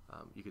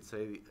 You could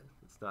say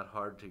it's not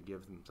hard to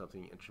give them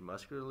something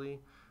intramuscularly.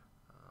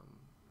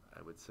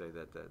 I would say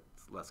that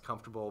that's less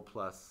comfortable,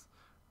 plus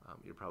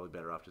you're probably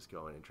better off just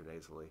going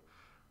intranasally.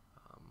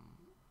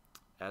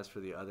 As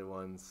for the other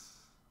ones,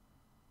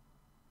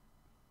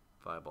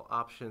 viable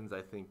options,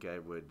 I think I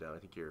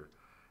think your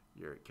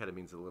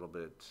ketamine's a little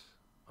bit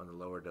on the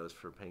lower dose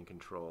for pain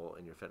control,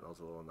 and your fentanyl's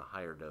a little on the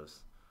higher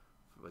dose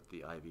with the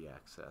IV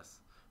access.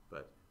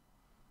 But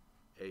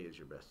A is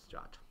your best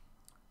shot.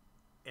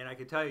 And I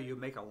can tell you, you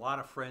make a lot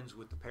of friends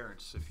with the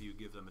parents if you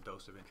give them a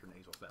dose of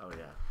intranasal fentanyl. Oh,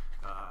 yeah.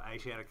 I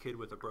actually had a kid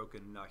with a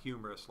broken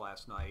humerus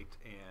last night,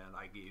 and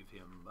I gave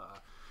him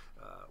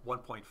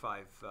 1.5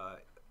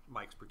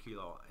 mics per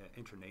kilo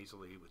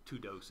intranasally with 2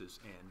 doses,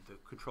 and the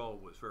control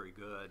was very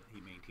good.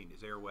 He maintained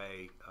his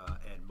airway,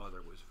 and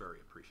mother was very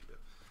appreciative.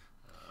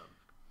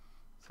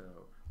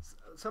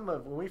 So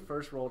when we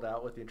first rolled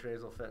out with the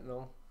intranasal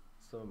fentanyl,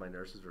 some of my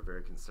nurses were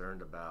very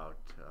concerned about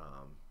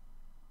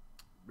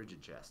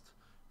rigid chest.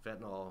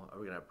 Fentanyl, are we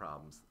going to have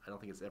problems? I don't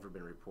think it's ever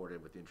been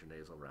reported with the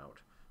intranasal route.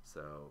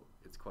 So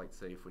it's quite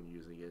safe when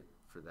using it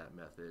for that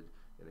method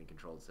and in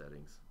controlled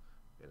settings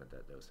and at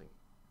that dosing.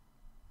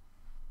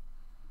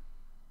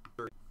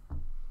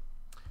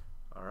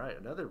 All right,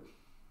 another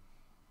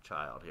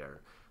child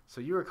here.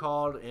 So you were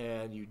called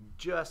and you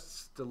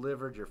just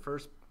delivered your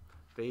first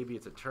baby.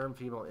 It's a term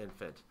female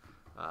infant.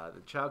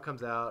 The child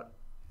comes out,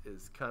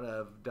 is kind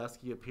of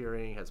dusky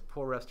appearing, has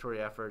poor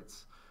respiratory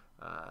efforts.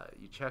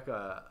 You check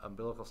a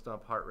umbilical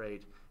stump heart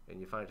rate and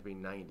you find it to be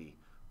 90.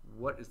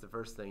 What is the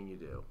first thing you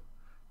do?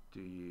 Do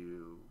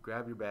you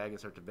grab your bag and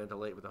start to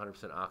ventilate with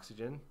 100%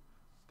 oxygen?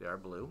 They are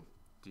blue.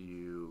 Do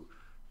you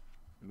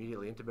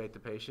immediately intubate the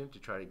patient to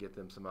try to get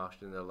them some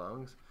oxygen in their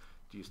lungs?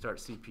 Do you start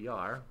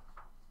CPR?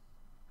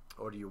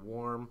 Or do you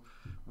warm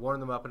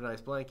them up in a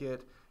nice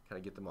blanket, kind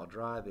of get them all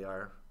dry? They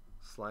are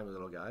slimy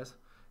little guys.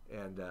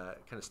 And kind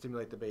of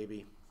stimulate the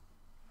baby.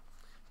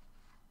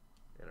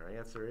 And our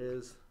answer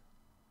is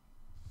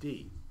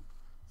D.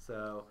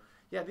 So,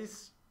 yeah,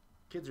 these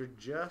kids are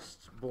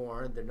just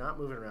born. They're not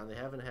moving around. They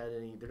haven't had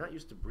any. They're not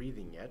used to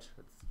breathing yet.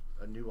 It's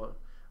a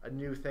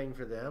new thing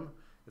for them.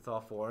 It's all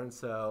foreign.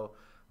 So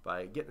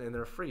by getting in,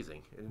 they're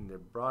freezing, and they're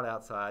brought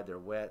outside. They're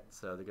wet,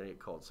 so they're going to get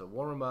cold. So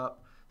warm them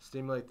up,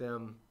 stimulate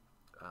them.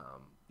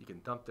 You can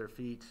thump their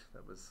feet.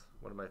 That was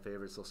one of my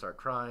favorites. They'll start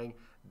crying.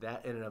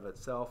 That in and of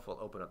itself will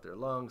open up their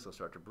lungs. They'll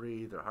start to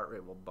breathe. Their heart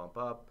rate will bump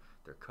up.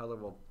 Their color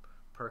will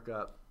perk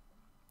up.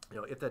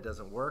 If that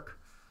doesn't work,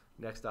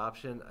 next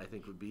option, I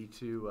think, would be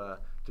to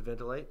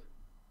ventilate,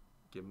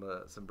 give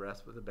them some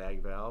breaths with a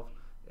bag valve,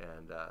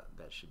 and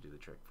that should do the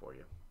trick for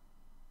you.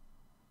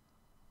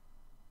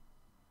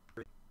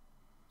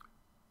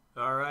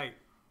 All right.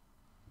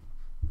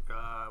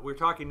 We're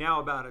talking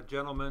now about a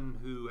gentleman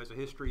who has a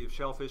history of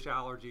shellfish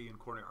allergy and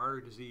coronary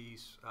artery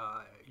disease.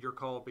 You're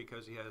called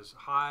because he has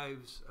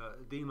hives,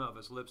 edema of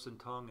his lips and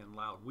tongue, and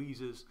loud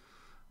wheezes.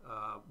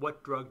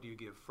 What drug do you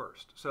give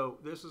first? So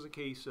this is a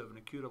case of an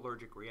acute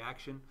allergic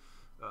reaction.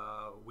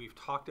 We've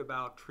talked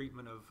about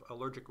treatment of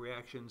allergic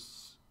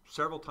reactions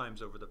several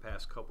times over the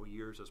past couple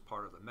years as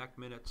part of the MEC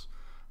minutes.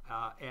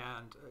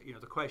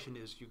 The question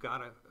is, you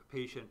got a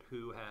patient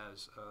who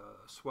has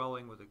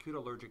swelling with acute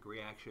allergic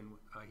reaction.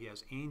 He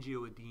has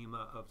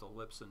angioedema of the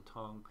lips and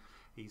tongue.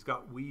 He's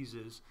got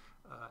wheezes,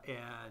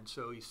 and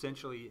so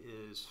essentially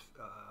is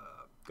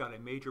got a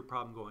major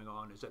problem going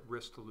on, is at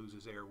risk to lose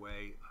his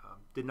airway.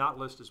 Did not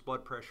list his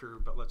blood pressure,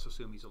 but let's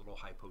assume he's a little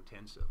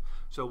hypotensive.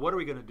 So what are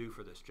we going to do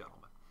for this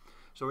gentleman?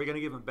 So we're going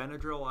to give him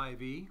Benadryl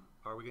IV.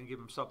 Are we going to give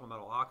him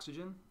supplemental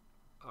oxygen?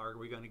 Are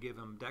we going to give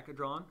him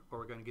Decadron, or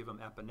are we going to give him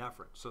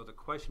epinephrine? So the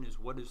question is,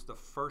 what is the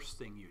first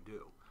thing you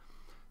do?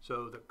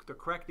 So the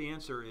correct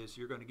answer is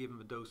you're going to give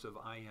him a dose of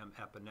IM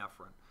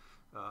epinephrine.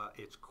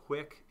 It's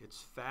quick,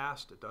 it's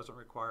fast, it doesn't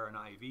require an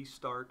IV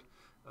start,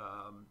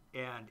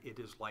 and it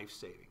is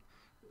life-saving.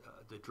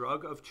 The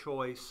drug of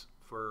choice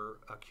for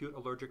acute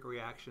allergic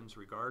reactions,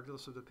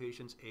 regardless of the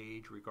patient's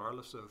age,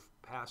 regardless of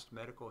past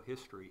medical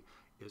history,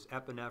 is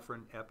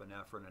epinephrine,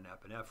 epinephrine, and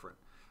epinephrine.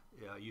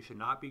 You should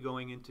not be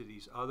going into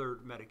these other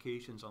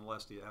medications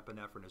unless the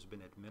epinephrine has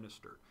been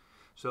administered.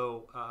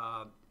 So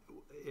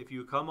if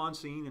you come on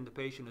scene and the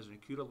patient has an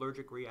acute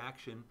allergic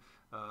reaction,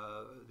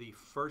 the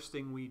first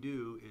thing we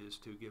do is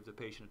to give the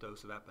patient a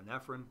dose of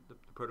epinephrine. The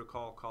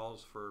protocol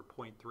calls for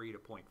 0.3 to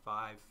 0.5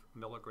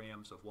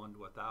 milligrams of 1 to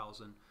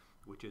 1,000,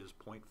 which is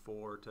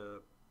 0.3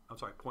 to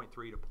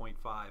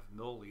 0.5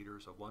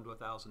 milliliters of 1 to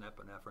 1,000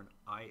 epinephrine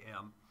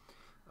IM.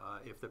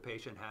 If the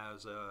patient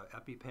has an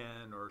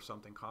EpiPen or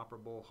something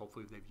comparable,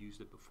 hopefully they've used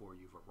it before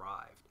you've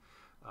arrived.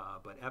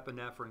 But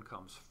epinephrine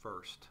comes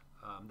first.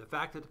 The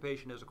fact that the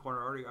patient has a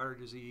coronary artery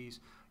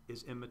disease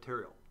is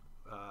immaterial.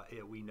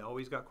 We know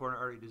he's got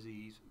coronary artery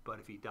disease, but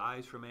if he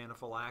dies from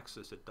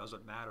anaphylaxis, it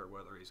doesn't matter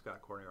whether he's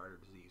got coronary artery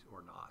disease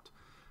or not.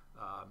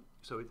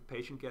 So the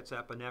patient gets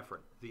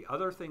epinephrine. The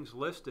other things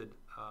listed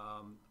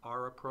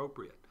are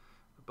appropriate,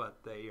 but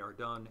they are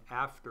done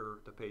after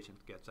the patient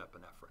gets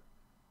epinephrine.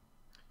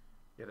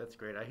 Yeah, that's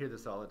great. I hear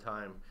this all the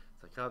time.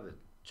 It's like, oh, the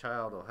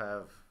child will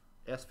have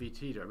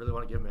SVT. Do I really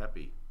want to give him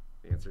epi?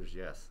 The answer is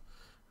yes.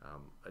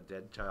 A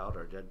dead child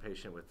or a dead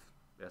patient with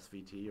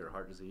SVT or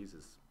heart disease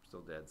is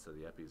still dead, so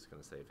the epi is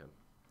going to save him.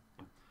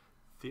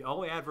 The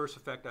only adverse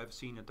effect I've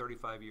seen in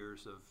 35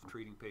 years of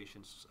treating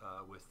patients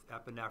with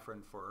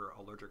epinephrine for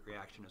allergic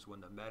reaction is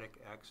when the medic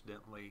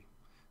accidentally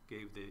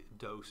gave the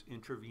dose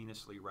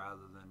intravenously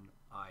rather than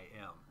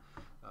IM.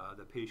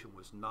 The patient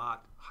was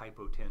not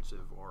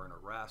hypotensive or in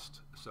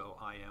arrest, so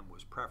IM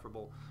was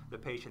preferable. The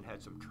patient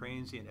had some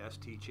transient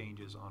ST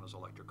changes on his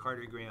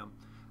electrocardiogram.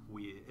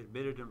 We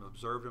admitted him,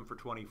 observed him for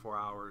 24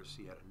 hours.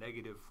 He had a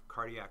negative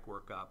cardiac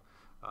workup.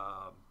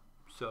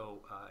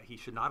 So he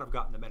should not have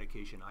gotten the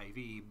medication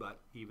IV, but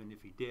even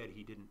if he did,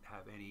 he didn't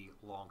have any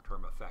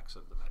long-term effects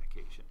of the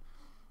medication.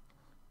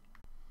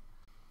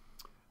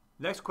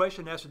 Next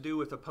question has to do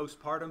with a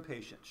postpartum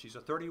patient. She's a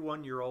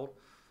 31-year-old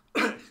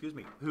excuse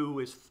me, who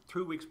is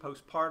 2 weeks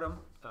postpartum.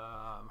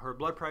 Her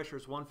blood pressure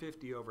is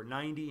 150 over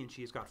 90, and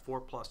she's got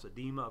 4+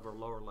 edema of her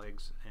lower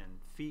legs and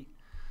feet.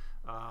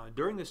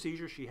 During the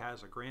seizure, she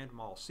has a grand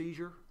mal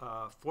seizure.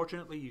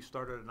 Fortunately, you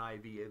started an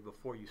IV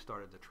before you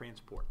started the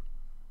transport.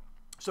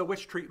 So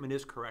which treatment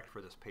is correct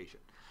for this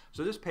patient?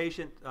 So this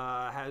patient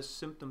has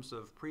symptoms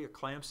of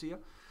preeclampsia.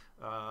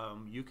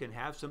 You can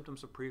have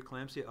symptoms of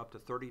preeclampsia up to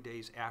 30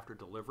 days after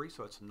delivery,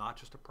 so it's not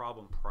just a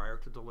problem prior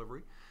to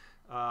delivery.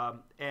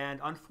 And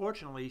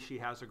unfortunately, she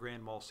has a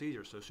grand mal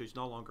seizure, so she's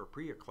no longer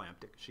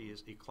preeclamptic, she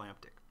is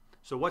eclamptic.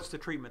 So what's the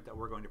treatment that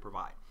we're going to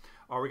provide?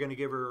 Are we going to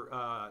give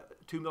her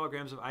 2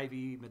 milligrams of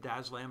IV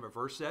midazolam or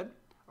Versed?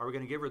 Are we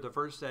going to give her the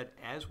Versed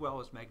as well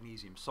as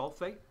magnesium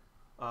sulfate?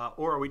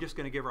 Or are we just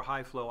going to give her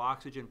high flow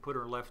oxygen, put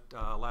her in left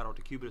lateral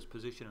decubitus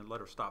position, and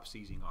let her stop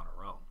seizing on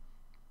her own?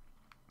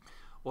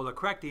 Well, the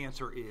correct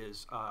answer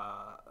is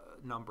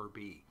number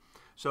B.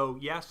 So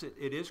yes,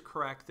 it is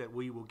correct that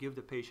we will give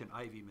the patient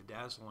IV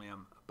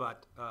midazolam,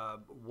 but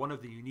one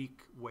of the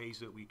unique ways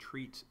that we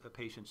treat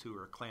patients who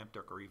are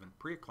eclamptic or even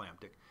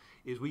preeclamptic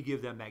is we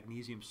give them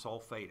magnesium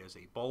sulfate as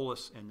a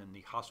bolus, and then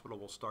the hospital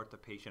will start the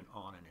patient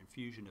on an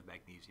infusion of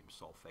magnesium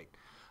sulfate.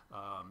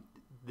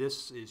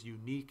 This is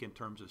unique in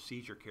terms of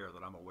seizure care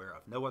that I'm aware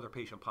of. No other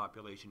patient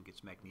population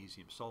gets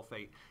magnesium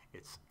sulfate.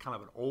 It's kind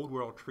of an old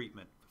world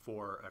treatment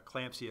for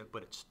eclampsia,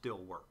 but it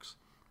still works.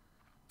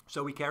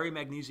 So we carry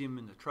magnesium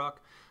in the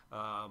truck.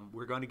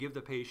 We're going to give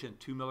the patient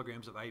 2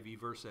 milligrams of IV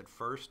Versed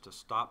first to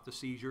stop the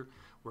seizure.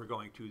 We're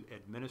going to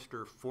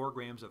administer 4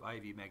 grams of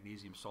IV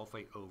magnesium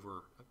sulfate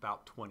over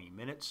about 20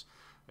 minutes.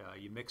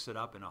 You mix it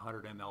up in a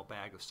 100 ml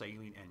bag of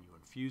saline and you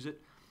infuse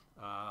it.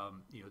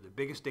 The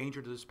biggest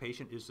danger to this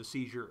patient is the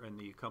seizure and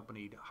the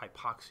accompanied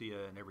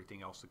hypoxia and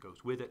everything else that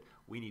goes with it.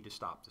 We need to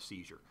stop the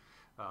seizure.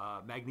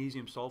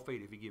 Magnesium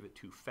sulfate, if you give it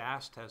too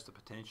fast, has the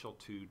potential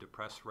to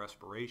depress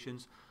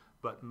respirations.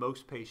 But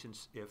most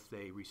patients, if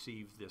they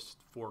receive this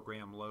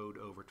 4-gram load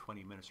over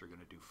 20 minutes, are going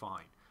to do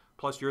fine.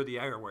 Plus, you're the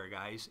airway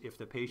guys. If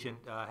the patient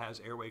has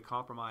airway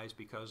compromise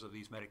because of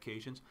these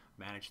medications,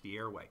 manage the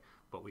airway.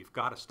 But we've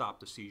got to stop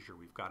the seizure.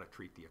 We've got to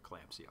treat the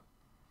eclampsia.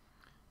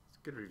 It's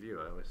a good review.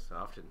 I always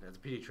often, as a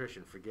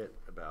pediatrician, forget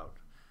about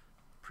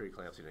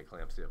preeclampsia and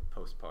eclampsia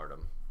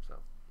postpartum. So,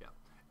 yeah.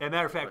 And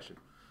matter of fact,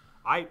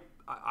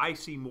 I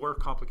see more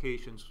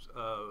complications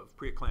of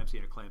preeclampsia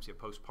and eclampsia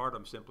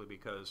postpartum simply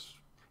because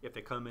if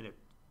they come in at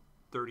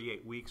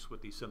 38 weeks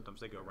with these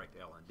symptoms, they go right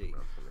to L&D.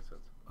 Well, that makes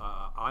sense.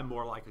 I'm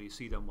more likely to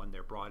see them when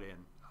they're brought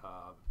in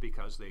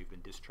because they've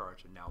been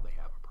discharged and now they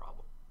have a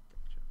problem.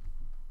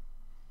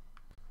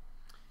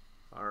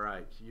 Gotcha. All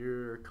right,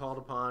 you're called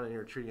upon and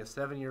you're treating a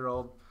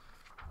 7-year-old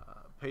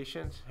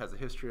patient, has a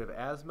history of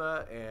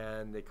asthma,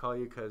 and they call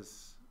you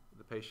because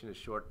the patient is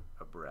short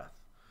of breath.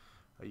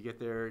 You get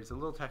there, he's a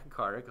little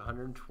tachycardic,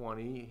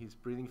 120. He's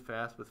breathing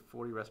fast with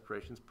 40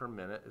 respirations per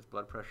minute. His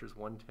blood pressure is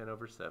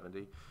 110/70.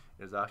 And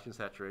his oxygen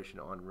saturation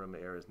on room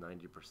air is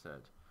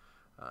 90%.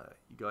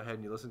 You go ahead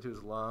and you listen to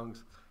his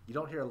lungs. You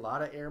don't hear a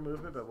lot of air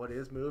movement, but what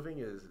is moving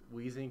is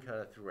wheezing kind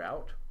of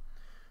throughout.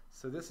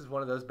 So this is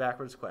one of those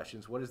backwards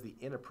questions. What is the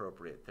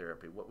inappropriate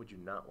therapy? What would you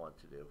not want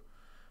to do?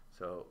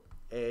 So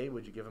A,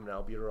 would you give him an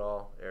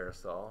albuterol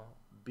aerosol?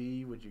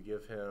 B, would you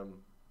give him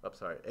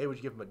A, would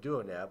you give him a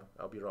duonab,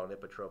 albuterol and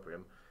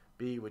ipratropium?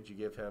 B, would you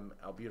give him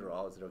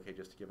albuterol? Is it okay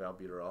just to give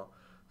albuterol?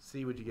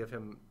 C, would you give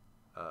him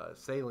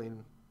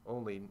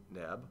saline-only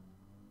nab?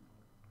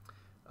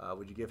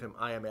 Would you give him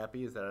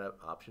IM-epi? Is that an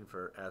option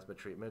for asthma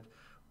treatment?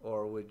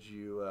 Or would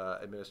you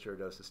administer a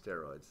dose of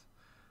steroids?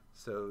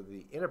 So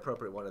the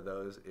inappropriate one of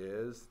those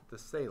is the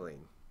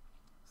saline.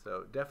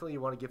 So definitely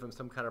you want to give him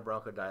some kind of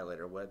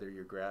bronchodilator, whether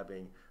you're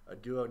grabbing a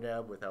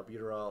duonab with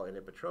albuterol and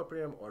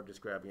ipratropium or just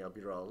grabbing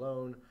albuterol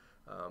alone.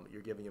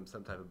 You're giving him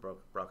some type of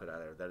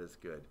bronchodilator. That is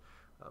good.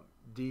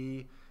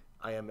 D,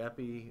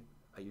 IM-epi.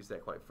 I use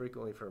that quite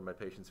frequently for my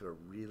patients who are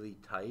really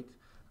tight.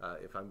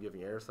 If I'm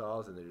giving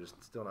aerosols and they're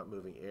just still not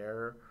moving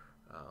air,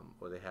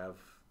 or they have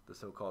the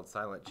so-called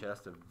silent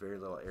chest of very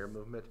little air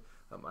movement,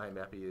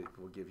 IM-epi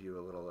will give you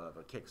a little of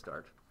a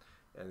kickstart.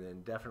 And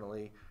then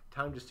definitely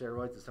time to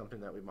steroids is something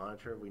that we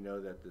monitor. We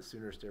know that the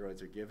sooner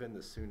steroids are given,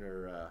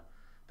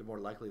 the more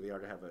likely they are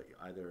to have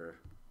either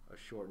a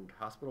shortened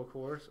hospital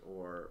course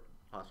or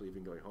possibly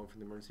even going home from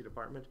the emergency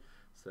department.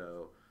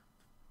 So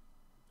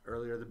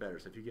earlier the better.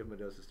 So if you give them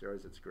a dose of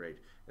steroids, it's great.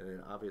 And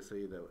then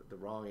obviously the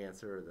wrong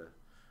answer, the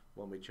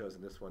one we chose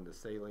in this one, the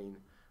saline,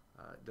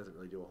 doesn't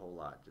really do a whole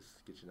lot.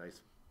 Just get you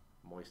nice,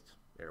 moist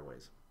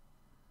airways.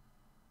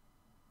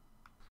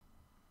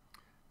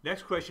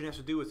 Next question has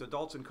to do with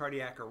adults in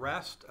cardiac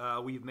arrest.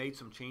 We've made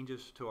some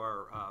changes to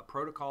our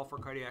protocol for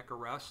cardiac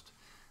arrest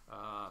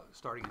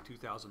starting in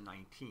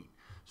 2019.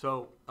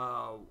 So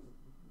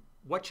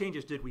what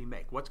changes did we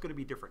make? What's going to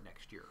be different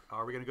next year?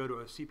 Are we going to go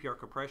to a CPR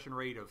compression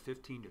rate of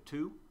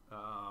 15:2?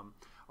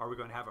 Are we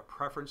going to have a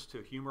preference to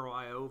humeral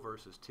IO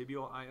versus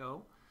tibial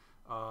IO?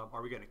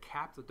 Are we going to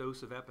cap the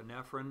dose of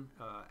epinephrine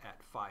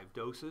at 5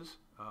 doses?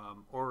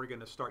 Or are we going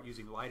to start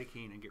using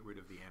lidocaine and get rid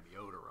of the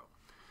amiodarone?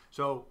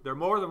 So there are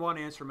more than one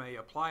answer may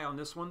apply on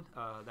this one.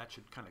 That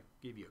should kind of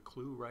give you a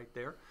clue right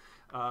there.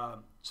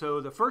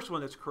 So the first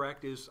one that's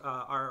correct is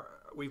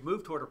we've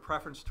moved toward a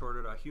preference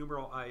toward a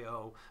humeral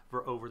IO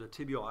over the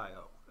tibial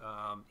IO.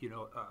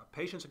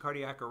 Patients in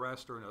cardiac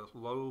arrest are in a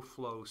low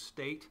flow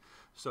state,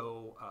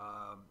 so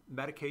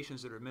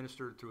medications that are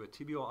administered through a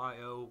tibial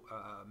IO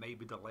may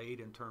be delayed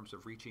in terms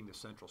of reaching the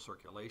central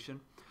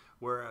circulation.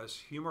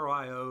 whereas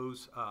humoral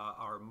IOs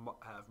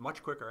have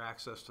much quicker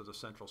access to the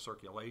central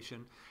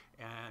circulation,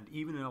 and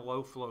even in a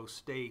low flow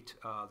state,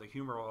 the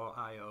humeral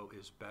IO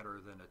is better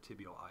than a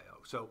tibial IO.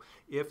 So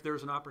if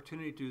there's an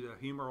opportunity to do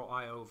the humeral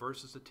IO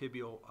versus the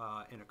tibial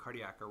in a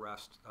cardiac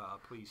arrest,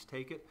 please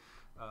take it.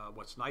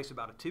 What's nice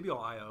about a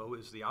tibial IO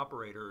is the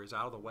operator is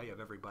out of the way of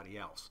everybody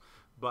else.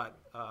 But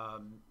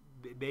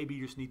maybe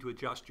you just need to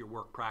adjust your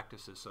work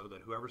practices so that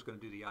whoever's going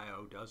to do the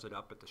IO does it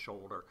up at the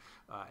shoulder,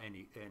 and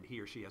he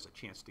or she has a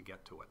chance to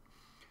get to it.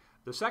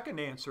 The second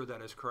answer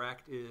that is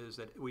correct is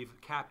that we've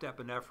capped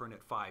epinephrine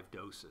at 5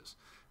 doses.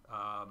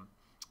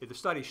 The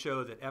studies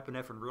show that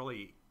epinephrine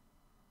really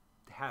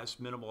has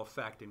minimal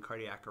effect in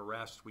cardiac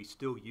arrest. We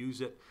still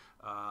use it.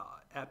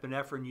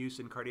 Epinephrine use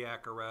in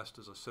cardiac arrest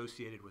is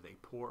associated with a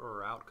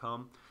poorer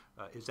outcome.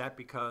 Is that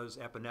because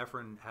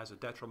epinephrine has a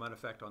detrimental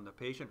effect on the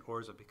patient,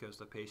 or is it because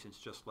the patient's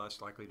just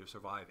less likely to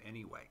survive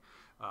anyway?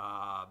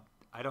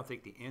 I don't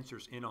think the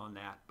answer's in on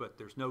that, but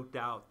there's no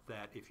doubt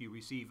that if you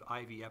receive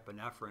IV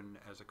epinephrine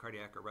as a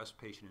cardiac arrest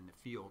patient in the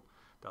field,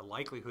 the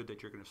likelihood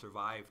that you're going to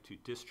survive to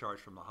discharge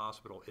from the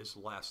hospital is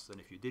less than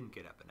if you didn't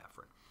get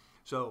epinephrine.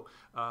 So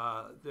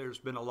there's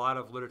been a lot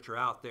of literature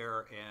out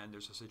there, and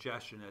there's a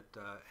suggestion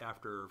that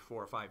after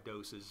 4 or 5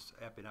 doses,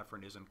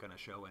 epinephrine isn't going to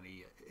show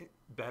any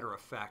better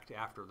effect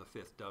after the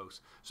 5th dose.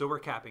 So we're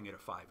capping it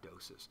at 5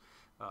 doses.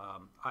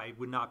 I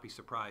would not be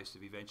surprised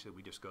if eventually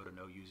we just go to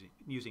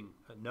using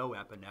no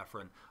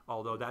epinephrine,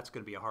 although that's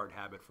going to be a hard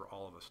habit for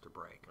all of us to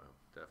break. Oh,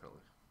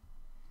 definitely.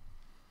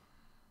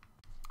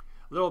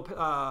 Little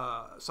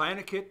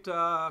cyanokit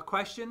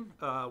question.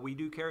 We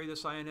do carry the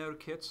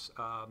cyanokits.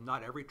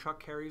 Not every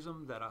truck carries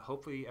them.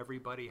 Hopefully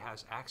everybody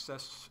has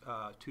access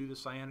to the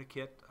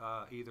cyanokit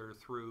either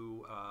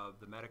through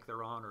the medic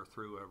they're on or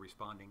through a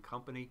responding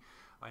company.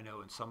 I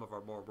know in some of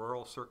our more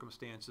rural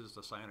circumstances,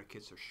 the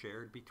cyanokits are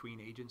shared between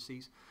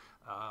agencies,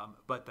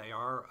 but they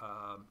are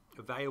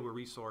a valuable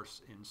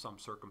resource in some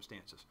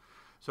circumstances.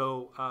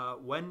 So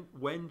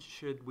when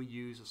should we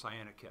use a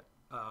cyanokit?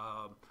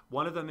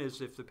 One of them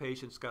is if the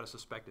patient's got a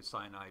suspected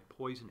cyanide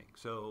poisoning.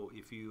 So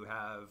if you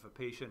have a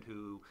patient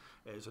who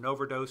is an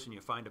overdose and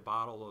you find a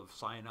bottle of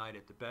cyanide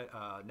at the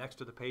next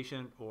to the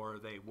patient, or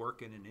they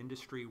work in an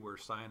industry where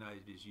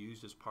cyanide is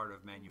used as part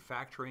of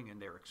manufacturing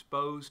and they're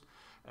exposed,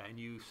 and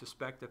you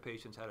suspect the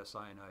patient's had a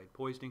cyanide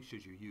poisoning,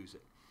 should you use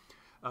it?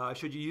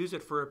 Should you use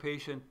it for a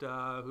patient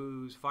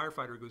whose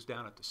firefighter goes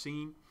down at the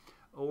scene?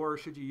 Or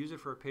should you use it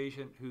for a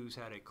patient who's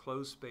had a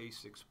closed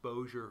space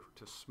exposure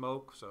to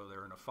smoke, so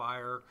they're in a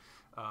fire,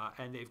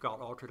 and they've got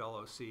altered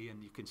LOC,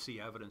 and you can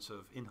see evidence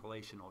of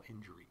inhalational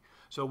injury?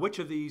 So which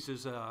of these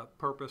is a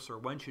purpose, or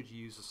when should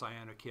you use the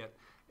cyanokit?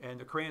 And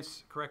the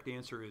correct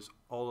answer is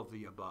all of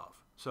the above.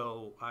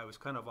 So I was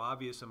kind of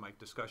obvious in my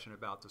discussion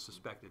about the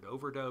suspected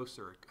overdose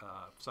or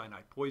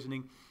cyanide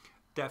poisoning.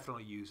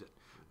 Definitely use it.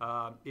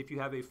 If you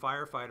have a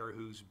firefighter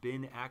who's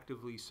been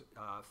actively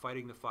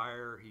fighting the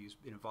fire, he's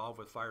been involved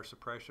with fire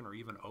suppression or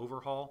even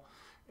overhaul,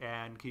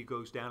 and he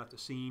goes down at the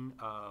scene,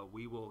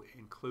 we will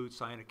include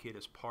cyanokit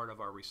as part of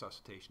our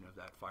resuscitation of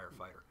that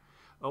firefighter.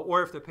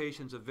 Or if the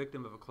patient's a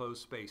victim of a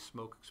closed space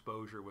smoke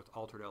exposure with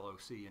altered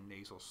LOC and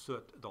nasal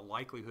soot, the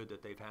likelihood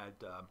that they've had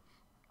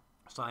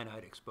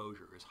cyanide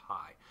exposure is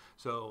high.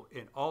 So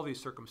in all these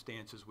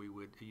circumstances, we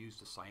would use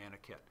the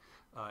cyanokit.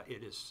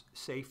 It is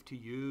safe to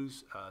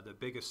use. The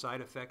biggest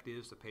side effect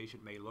is the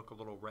patient may look a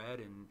little red,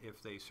 and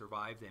if they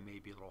survive, they may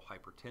be a little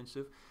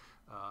hypertensive.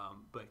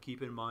 But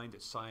keep in mind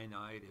that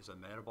cyanide is a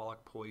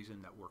metabolic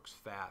poison that works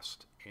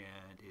fast,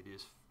 and it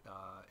is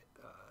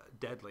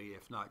deadly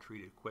if not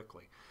treated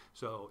quickly.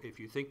 So if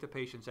you think the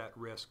patient's at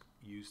risk,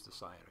 use the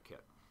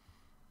cyanokit.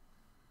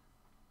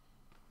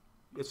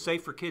 It's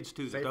safe for kids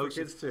too. Safe for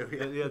kids too.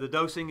 Yeah. The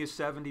dosing is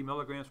 70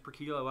 milligrams per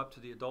kilo up to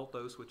the adult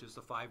dose, which is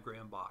the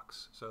 5-gram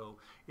box. So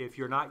if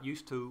you're not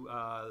used to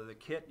the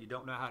kit, you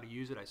don't know how to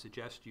use it, I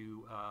suggest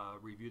you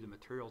review the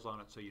materials on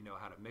it so you know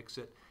how to mix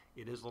it.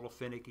 It is a little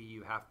finicky.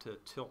 You have to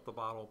tilt the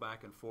bottle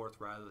back and forth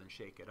rather than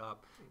shake it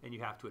up, and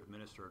you have to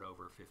administer it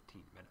over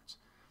 15 minutes.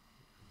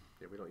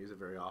 Yeah, we don't use it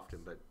very often,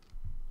 but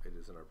it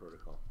is in our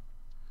protocol.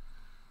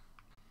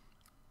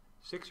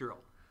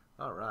 6-year-old.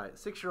 All right.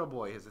 6-year-old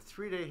boy has a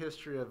 3-day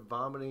history of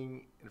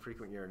vomiting and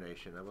frequent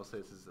urination. I will say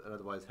this is an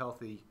otherwise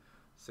healthy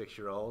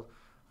 6-year-old.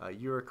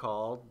 You are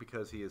called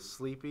because he is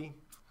sleepy,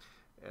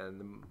 and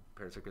the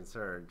parents are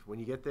concerned. When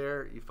you get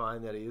there, you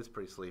find that he is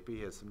pretty sleepy.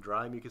 He has some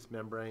dry mucous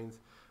membranes.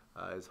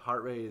 His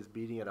heart rate is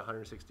beating at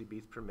 160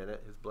 beats per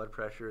minute. His blood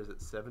pressure is at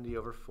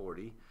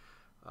 70/40.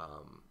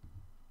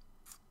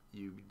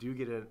 You do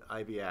get an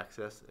IV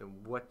access, and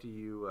what do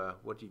you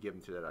give him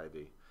through that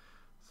IV?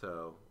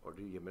 So, or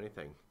do you give him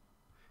anything?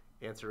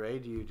 Answer A,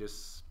 do you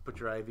just put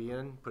your IV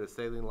in, put a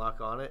saline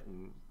lock on it,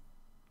 and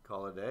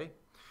call it a day?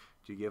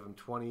 Do you give him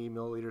 20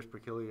 milliliters per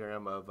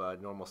kilogram of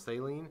normal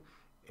saline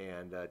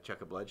and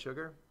check a blood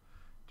sugar?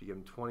 Do you give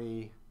him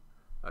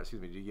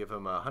do you give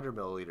him 100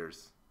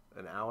 milliliters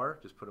an hour?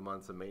 Just put him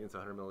on some maintenance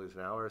 100 milliliters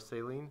an hour of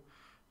saline.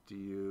 Do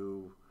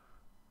you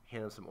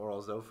hand him some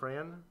oral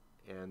Zofran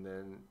and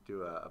then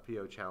do a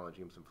PO challenge,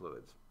 give him some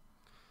fluids?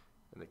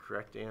 And the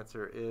correct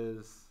answer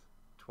is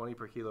 20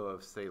 per kilo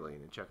of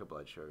saline, and check a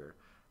blood sugar.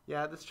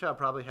 Yeah, this child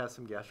probably has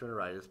some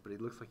gastroenteritis, but he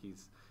looks like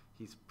he's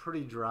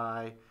pretty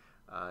dry.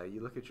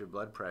 You look at your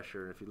blood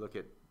pressure, and if you look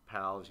at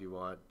PALS, you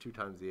want 2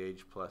 times the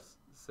age plus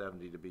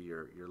 70 to be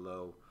your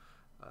low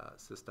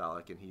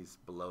systolic, and he's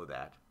below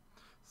that.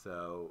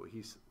 So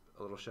he's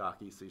a little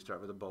shocky, so you start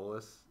with a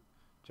bolus,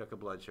 check a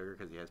blood sugar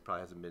because he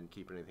probably hasn't been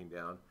keeping anything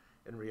down,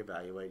 and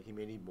reevaluate. He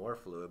may need more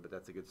fluid, but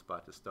that's a good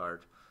spot to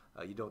start.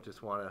 You don't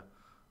just want to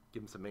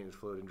give him some maintenance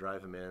fluid and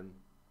drive him in.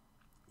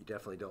 You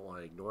definitely don't want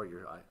to ignore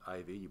your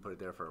IV. You put it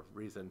there for a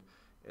reason,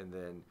 and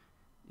then,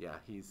 yeah,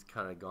 he's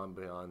kind of gone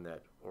beyond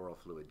that oral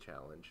fluid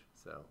challenge.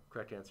 So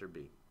correct answer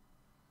B.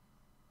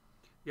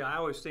 Yeah, I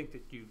always think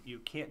that you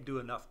can't do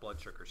enough blood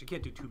sugars. You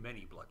can't do too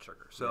many blood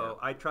sugars. So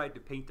yeah. I tried to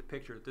paint the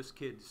picture that this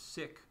kid's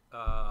sick.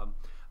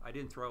 I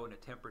didn't throw in a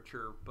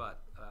temperature, but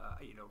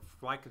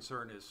my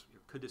concern is,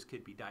 could this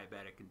kid be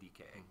diabetic and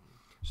DKA?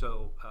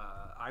 So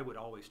I would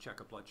always check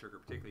a blood sugar,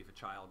 particularly if a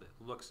child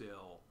looks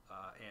ill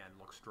and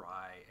looks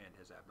dry and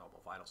has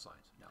abnormal vital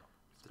signs. Now,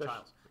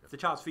 if the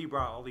child's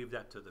febrile, I'll leave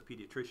that to the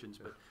pediatricians.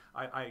 But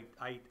I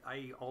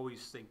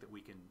always think that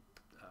we can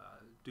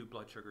do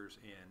blood sugars,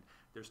 and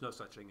there's no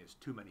such thing as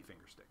too many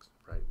finger sticks.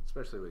 Right,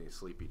 especially when he's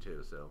sleepy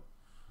too. So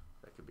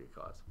that could be a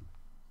cause.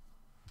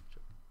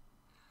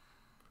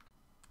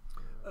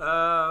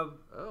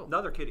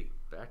 Another kitty.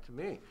 Back to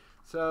me.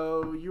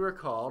 So you were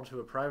called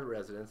to a private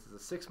residence as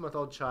a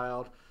 6-month-old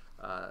child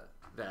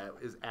that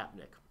is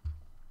apneic.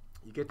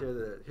 You get there,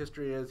 the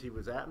history is he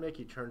was apneic,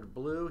 he turned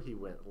blue, he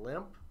went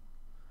limp.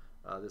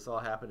 This all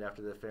happened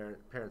after the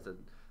parents had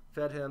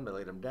fed him, they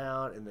laid him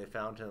down, and they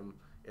found him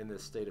in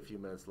this state a few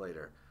minutes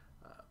later.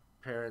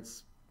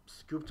 Parents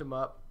scooped him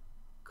up,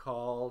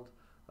 called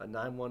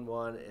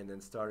 911, and then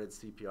started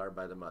CPR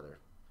by the mother.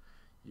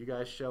 You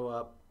guys show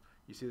up.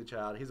 You see the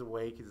child, he's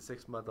awake, he's a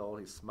 6-month-old,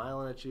 he's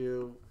smiling at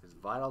you, his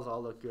vitals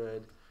all look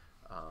good.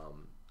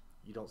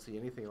 You don't see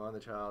anything on the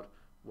child.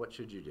 What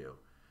should you do?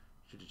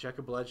 Should you check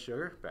a blood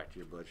sugar? Back to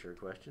your blood sugar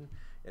question.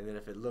 And then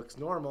if it looks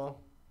normal,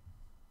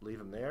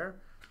 leave him there.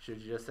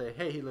 Should you just say,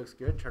 hey, he looks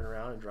good, turn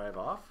around and drive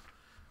off?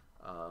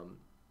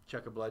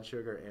 Check a blood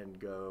sugar and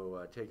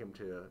go take him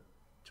to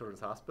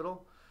Children's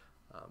Hospital,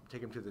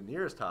 take him to the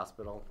nearest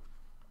hospital,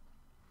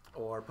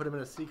 or put him in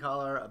a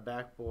C-collar, a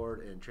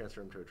backboard, and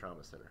transfer him to a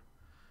trauma center.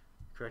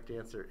 Correct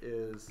answer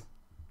is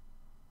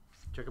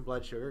check a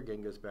blood sugar.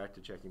 Again, goes back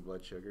to checking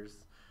blood sugars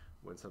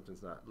when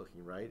something's not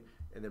looking right,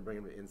 and then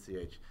bring them to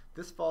NCH.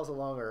 This falls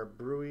along our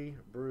BRUI,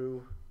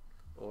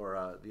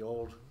 or the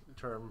old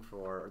term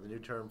or the new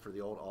term for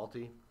the old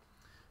ALTI.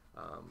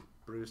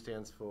 BRUI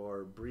stands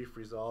for Brief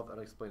Resolved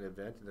Unexplained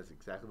Event, and that's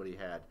exactly what he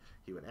had.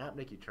 He went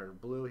apneic, he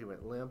turned blue, he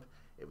went limp.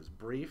 It was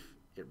brief,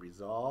 it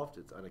resolved,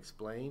 it's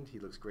unexplained. He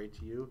looks great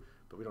to you,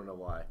 but we don't know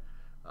why.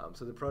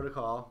 So the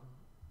protocol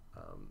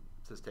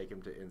says take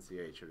him to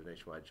NCH, or the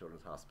Nationwide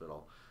Children's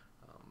Hospital.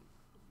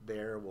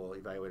 There we'll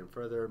evaluate him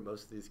further.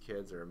 Most of these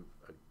kids, or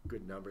a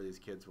good number of these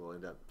kids, will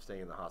end up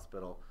staying in the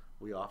hospital.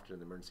 We often in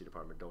the emergency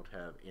department don't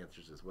have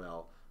answers as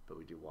well, but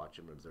we do watch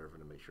them and observe them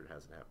to make sure it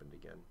hasn't happened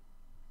again.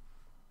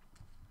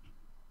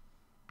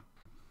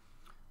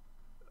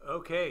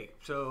 Okay,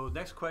 so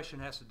next question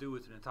has to do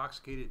with an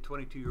intoxicated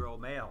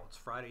 22-year-old male. It's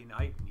Friday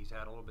night and he's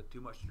had a little bit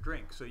too much to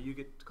drink. So you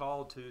get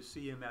called to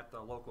see him at the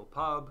local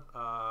pub.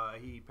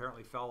 He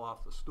apparently fell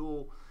off the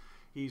stool.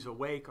 He's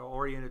awake,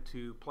 oriented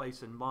to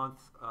place and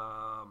month.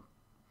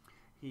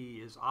 He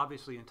is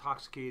obviously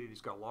intoxicated.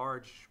 He's got a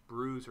large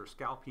bruise or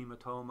scalp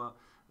hematoma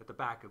at the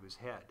back of his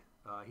head.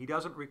 He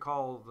doesn't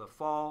recall the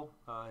fall.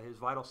 His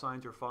vital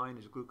signs are fine.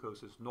 His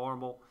glucose is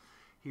normal.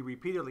 He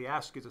repeatedly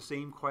asks the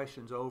same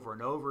questions over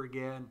and over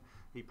again.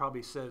 He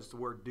probably says the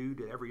word dude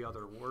to every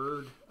other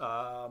word.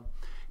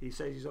 He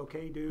says he's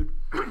okay, dude,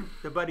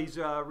 but he's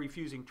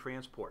refusing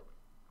transport.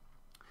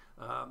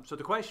 So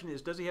the question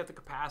is, does he have the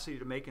capacity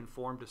to make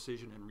informed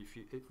decision and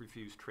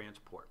refuse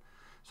transport?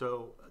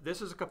 So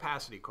this is a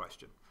capacity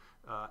question.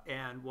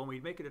 And when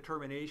we make a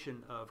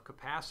determination of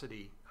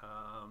capacity,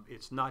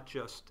 it's not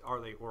just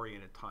are they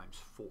oriented times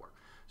 4.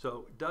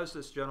 So does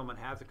this gentleman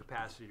have the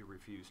capacity to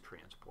refuse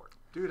transport?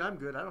 Dude, I'm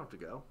good. I don't have to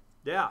go.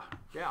 Yeah.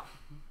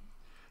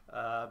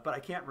 But I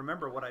can't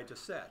remember what I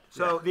just said.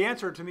 So the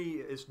answer to me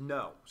is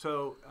no.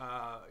 So,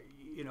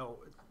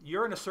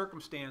 you're in a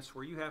circumstance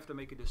where you have to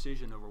make a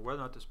decision over whether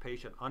or not this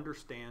patient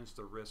understands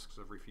the risks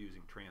of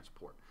refusing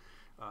transport.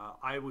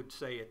 I would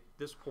say at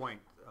this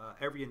point,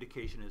 every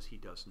indication is he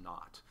does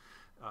not.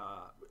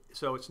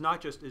 So it's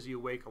not just is he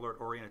awake, alert,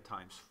 oriented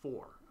times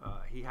 4.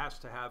 He has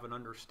to have an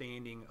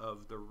understanding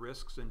of the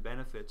risks and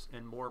benefits,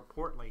 and more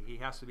importantly, he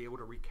has to be able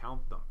to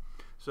recount them.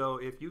 So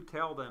if you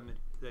tell them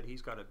that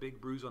he's got a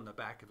big bruise on the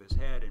back of his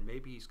head and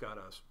maybe he's got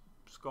a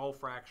skull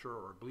fracture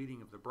or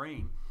bleeding of the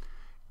brain,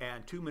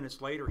 and 2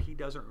 minutes later he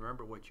doesn't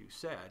remember what you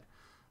said,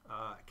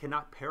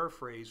 cannot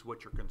paraphrase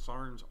what your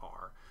concerns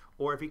are,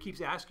 or if he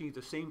keeps asking you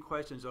the same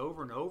questions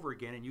over and over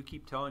again and you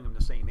keep telling him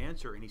the same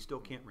answer and he still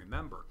can't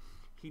remember,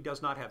 he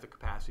does not have the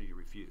capacity to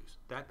refuse.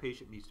 That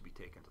patient needs to be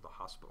taken to the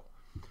hospital.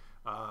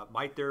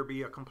 Might there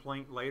be a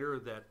complaint later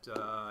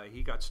that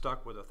he got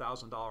stuck with a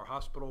 $1,000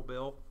 hospital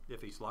bill?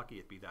 If he's lucky,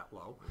 it'd be that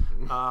low.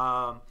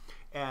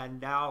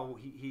 And now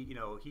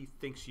he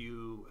thinks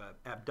you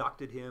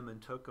abducted him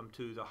and took him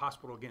to the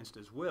hospital against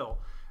his will.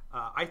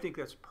 I think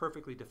that's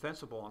perfectly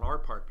defensible on our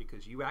part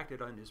because you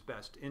acted on his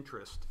best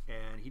interest,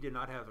 and he did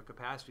not have the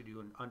capacity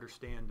to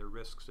understand the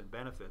risks and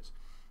benefits.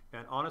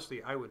 And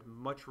honestly, I would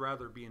much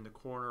rather be in the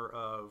corner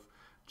of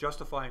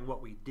justifying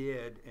what we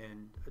did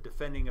and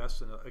defending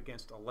us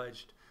against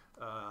alleged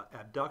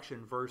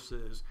abduction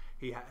versus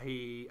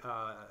he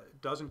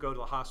doesn't go to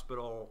the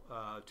hospital.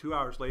 2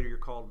 hours later, you're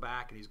called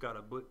back, and he's got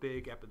a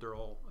big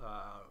epidural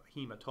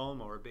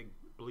hematoma or a big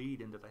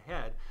bleed into the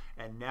head,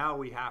 and now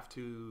we have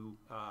to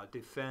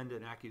defend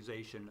an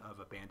accusation of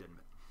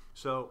abandonment.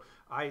 So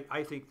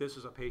I think this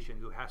is a patient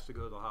who has to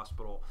go to the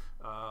hospital,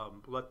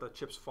 let the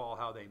chips fall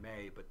how they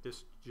may, but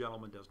this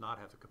gentleman does not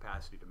have the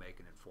capacity to make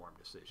an informed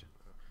decision.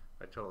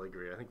 I totally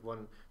agree. I think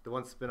the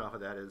one spin-off of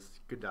that is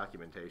good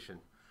documentation.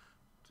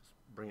 Just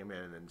bring him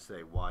in and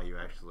say why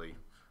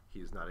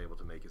he's not able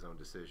to make his own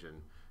decision.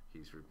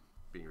 He's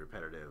being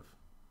repetitive.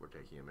 We're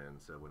taking him in.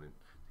 So when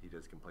he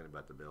does complain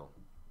about the bill,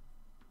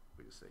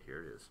 we just say,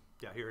 here it is.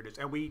 Yeah, here it is.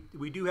 And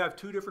we do have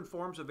 2 different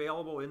forms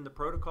available in the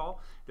protocol.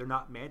 They're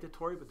not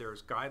mandatory, but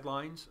there's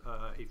guidelines.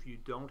 If you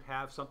don't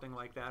have something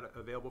like that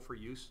available for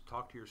use,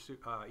 talk to your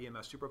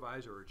EMS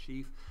supervisor or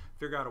chief.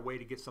 Figure out a way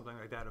to get something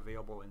like that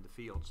available in the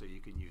field so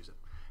you can use it.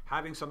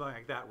 Having something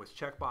like that with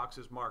check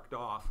boxes marked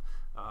off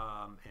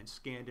and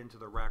scanned into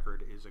the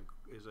record is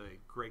a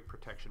great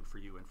protection for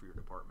you and for your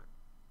department.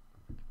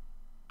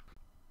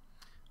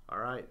 All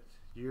right.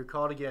 You're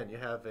called again. You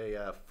have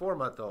a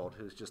 4-month-old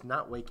who's just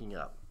not waking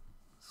up,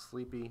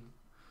 sleepy.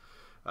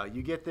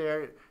 You get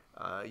there.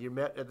 You're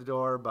met at the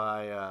door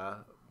by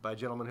a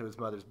gentleman who is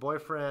mother's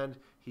boyfriend.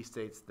 He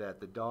states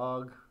that the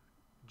dog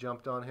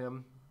jumped on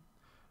him.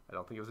 I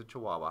don't think it was a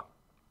Chihuahua.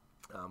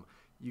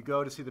 You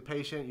go to see the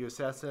patient. You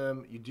assess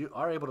him. You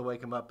are able to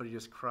wake him up, but he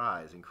just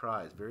cries and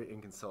cries, very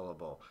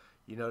inconsolable.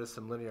 You notice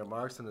some linear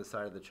marks on the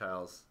side of the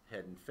child's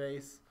head and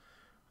face.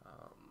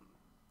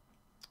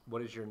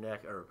 What is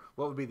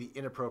what would be the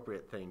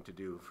inappropriate thing to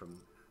do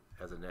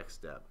as a next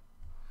step?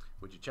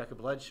 Would you check a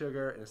blood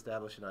sugar and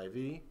establish an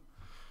IV?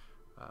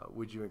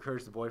 Would you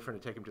encourage the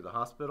boyfriend to take him to the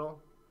hospital?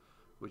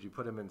 Would you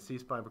put him in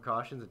C-spine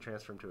precautions and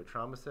transfer him to a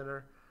trauma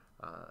center?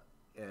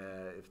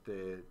 If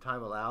the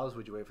time allows,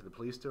 would you wait for the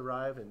police to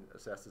arrive and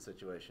assess the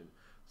situation?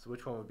 So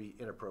which one would be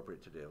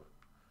inappropriate to do?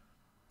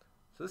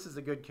 So this is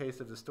a good case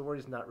of the story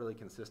is not really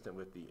consistent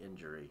with the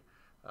injury.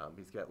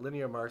 He's got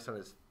linear marks on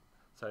his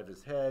side of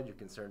his head. You're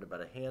concerned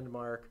about a hand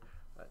mark,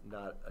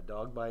 not a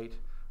dog bite.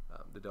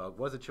 The dog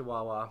was a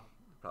Chihuahua.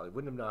 Probably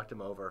wouldn't have knocked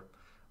him over.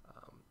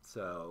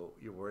 So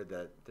you're worried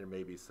that there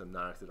may be some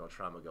non-accidental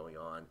trauma going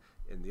on.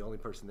 And the only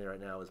person there right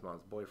now is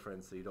mom's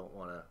boyfriend, so you don't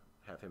want to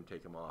have him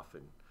take him off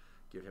and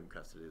give him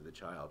custody of the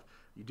child.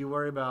 You do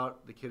worry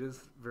about the kid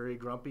is very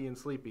grumpy and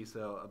sleepy,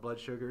 so a blood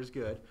sugar is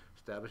good.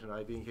 Establish an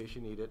IV in case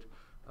you need it.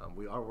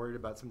 We are worried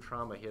about some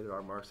trauma here. There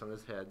are marks on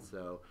his head,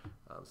 so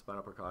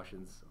spinal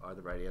precautions are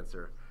the right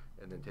answer.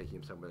 And then taking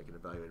him somewhere that can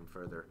evaluate him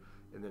further.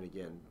 And then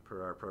again,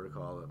 per our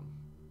protocol,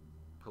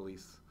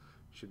 police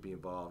should be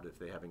involved if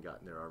they haven't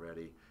gotten there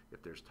already.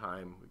 If there's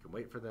time, we can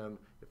wait for them.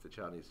 If the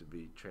child needs to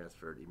be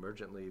transferred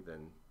emergently,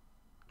 then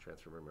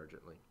transfer him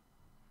emergently.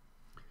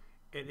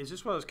 And is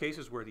this one of those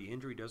cases where the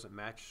injury doesn't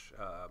match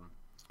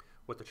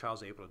what the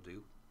child's able to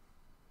do?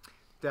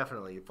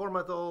 Definitely. A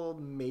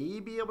 4-month-old may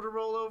be able to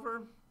roll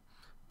over,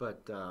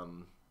 but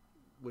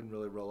wouldn't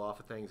really roll off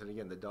of things. And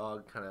again, the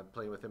dog kind of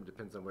playing with him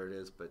depends on where it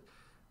is, but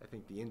I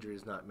think the injury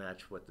does not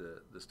match what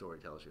the story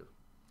tells you.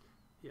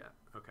 Yeah,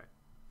 okay.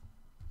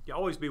 You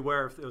always be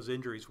aware of those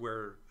injuries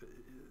where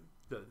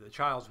the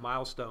child's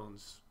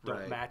milestones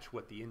don't match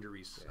what the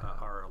injuries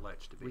are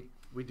alleged to be.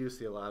 We do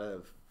see a lot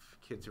of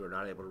kids who are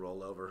not able to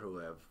roll over who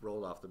have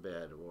rolled off the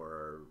bed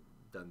or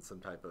done some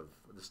type of,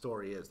 the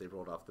story is they've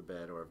rolled off the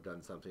bed or have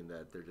done something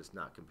that they're just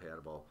not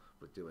compatible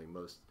with doing.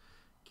 Most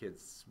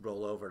kids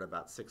roll over at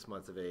about 6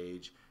 months of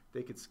age.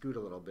 They could scoot a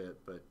little bit,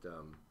 but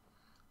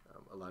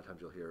a lot of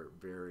times you'll hear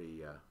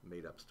very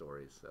made-up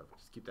stories, so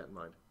just keep that in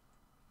mind.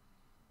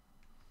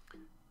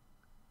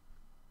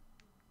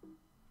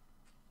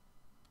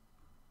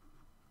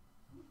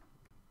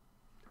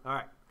 All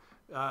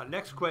right.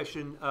 Next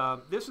question.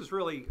 This is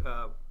really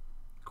a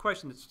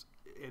question that's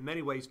in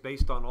many ways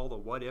based on all the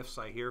what-ifs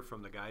I hear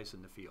from the guys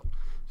in the field.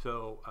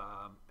 So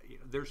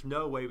there's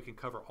no way we can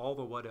cover all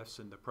the what-ifs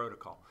in the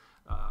protocol.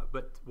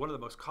 But one of the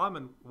most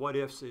common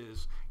what-ifs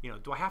is,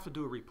 do I have to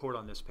do a report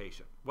on this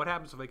patient? What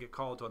happens if I get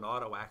called to an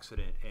auto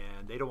accident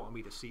and they don't want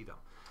me to see them?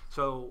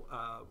 So,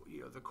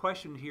 the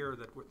question here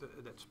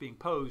that's being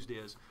posed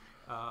is,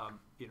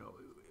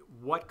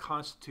 what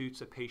constitutes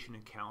a patient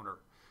encounter?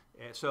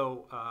 And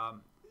so,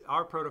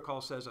 our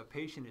protocol says a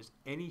patient is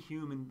any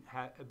human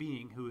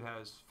being who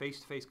has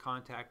face-to-face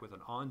contact with an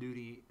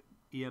on-duty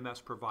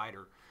EMS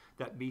provider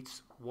that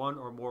meets one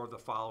or more of the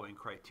following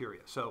criteria.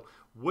 So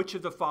which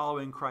of the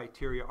following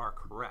criteria are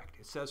correct?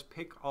 It says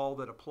pick all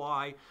that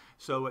apply,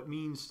 so it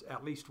means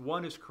at least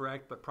one is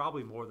correct, but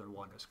probably more than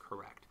one is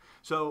correct.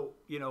 So,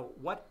 you know,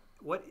 what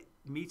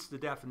meets the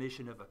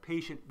definition of a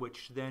patient,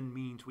 which then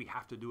means we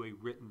have to do a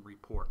written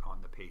report on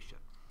the patient.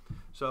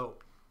 So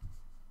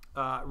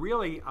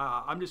really,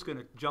 I'm just going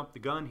to jump the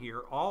gun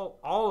here.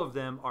 All of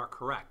them are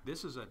correct.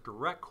 This is a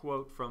direct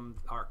quote from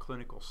our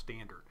clinical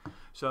standard.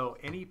 So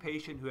any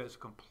patient who has a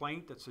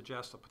complaint that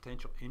suggests a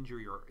potential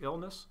injury or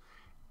illness,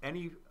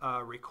 any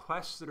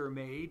requests that are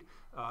made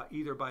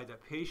either by the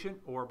patient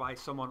or by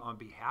someone on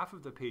behalf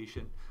of the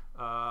patient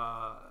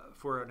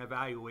for an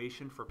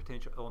evaluation for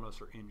potential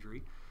illness or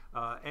injury,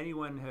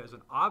 anyone who has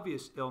an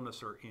obvious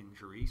illness or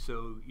injury,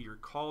 so you're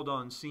called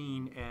on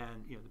scene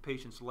and the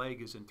patient's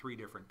leg is in 3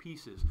 different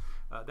pieces,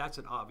 that's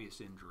an obvious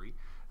injury.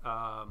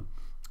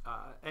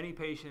 Any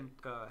patient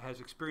has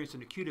experienced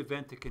an acute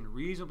event that can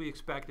reasonably be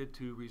expected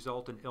to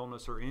result in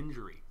illness or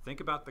injury.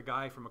 Think about the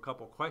guy from a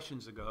couple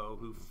questions ago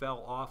who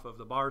fell off of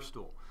the bar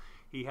stool.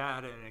 He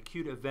had an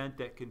acute event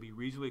that can be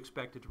reasonably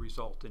expected to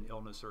result in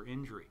illness or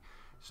injury.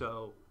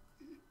 So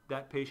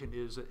that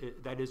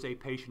is a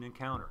patient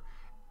encounter.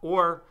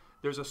 Or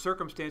there's a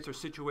circumstance or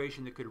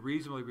situation that could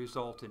reasonably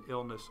result in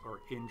illness or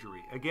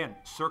injury. Again,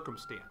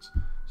 circumstance.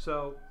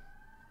 So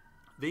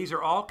these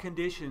are all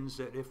conditions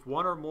that if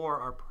one or more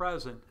are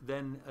present,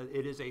 then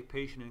it is a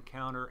patient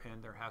encounter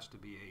and there has to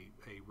be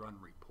a run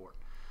report.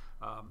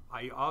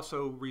 I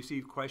also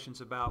received questions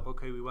about,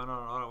 okay, we went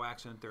on an auto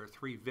accident, there are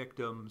 3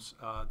 victims,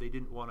 they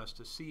didn't want us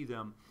to see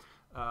them.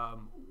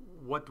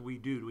 What do we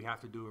do? Do we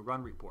have to do a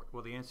run report?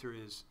 Well, the answer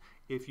is,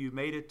 if you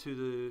made it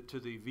to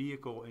the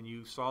vehicle and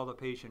you saw the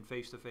patient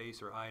face to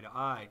face or eye to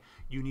eye,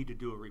 you need to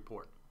do a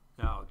report.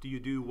 Now, do you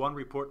do one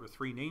report with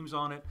 3 names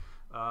on it?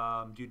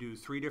 Do you do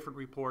 3 different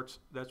reports?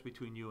 That's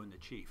between you and the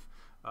chief.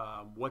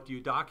 What do you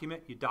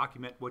document? You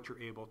document what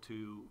you're able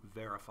to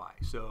verify.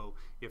 So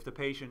if the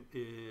patient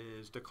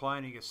is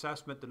declining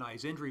assessment,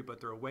 denies injury,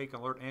 but they're awake,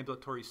 alert,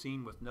 ambulatory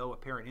scene with no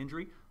apparent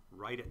injury,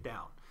 write it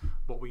down.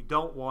 What we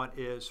don't want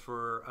is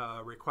for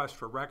requests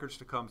for records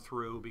to come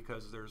through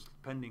because there's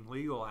pending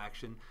legal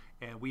action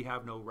and we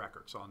have no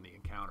records on the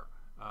encounter.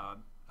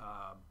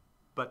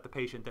 But the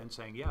patient then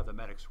saying, yeah, the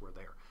medics were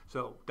there.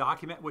 So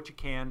document what you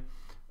can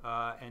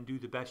and do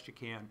the best you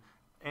can.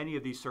 Any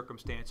of these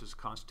circumstances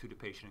constitute a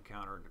patient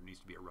encounter and there needs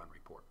to be a run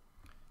report.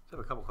 So I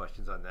have a couple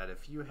questions on that.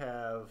 If you're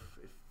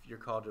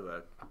called to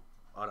an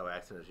auto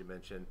accident, as you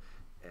mentioned,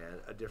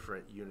 and a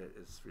different unit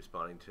is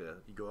responding to,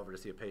 you go over to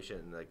see a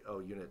patient and like, oh,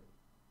 unit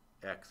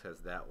X has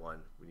that one,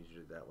 we need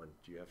you to do that one.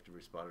 Do you have to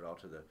respond at all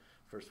to the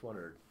first one,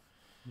 or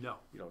no?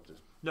 You don't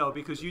just... No,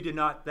 because you did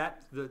not,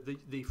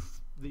 the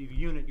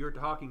unit you're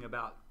talking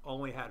about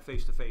only had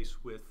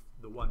face-to-face with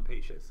the one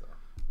patient.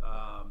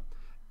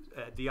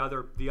 The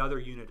other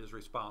unit is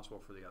responsible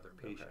for the other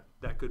patient. Okay.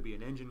 That could be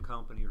an engine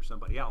company or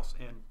somebody else.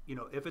 And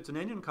if it's an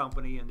engine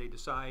company and they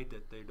decide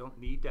that they don't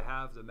need to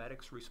have the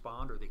medics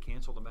respond, or they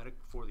cancel the medic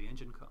before the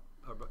engine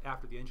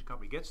after the engine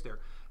company gets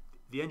there,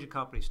 the engine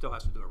company still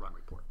has to do a run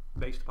report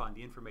based upon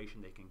the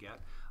information they can get.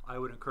 I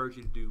would encourage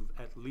you to do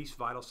at least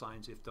vital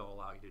signs if they'll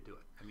allow you to do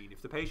it. I mean,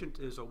 if the patient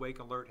is awake,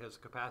 alert, has the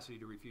capacity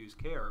to refuse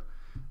care,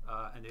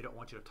 and they don't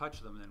want you to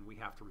touch them, then we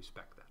have to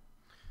respect that.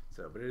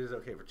 So, but it is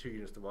okay for 2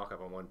 units to walk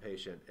up on one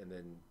patient and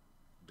then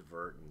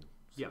divert and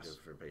see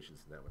different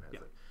patients, and that one has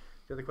it.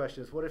 The other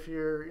question is, what if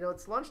you're,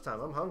 it's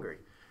lunchtime, I'm hungry,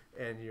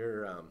 and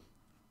you're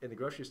in the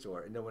grocery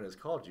store and no one has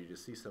called you,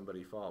 just see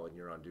somebody fall and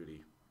you're on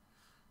duty.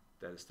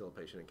 That is still a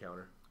patient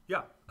encounter?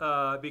 Yeah,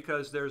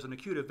 because there's an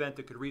acute event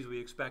that could reasonably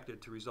be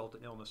expected to result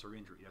in illness or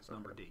injury. That's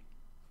number D.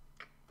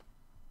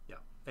 Yeah,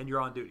 and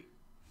you're on duty.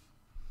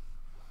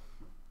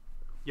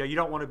 Yeah, you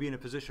don't want to be in a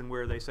position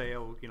where they say,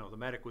 oh, the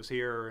medic was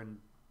here and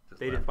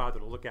they didn't bother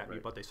to look at me,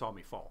 but they saw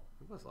me fall.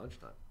 It was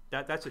lunchtime.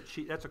 That's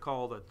a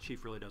call that the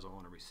chief really doesn't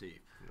want to receive.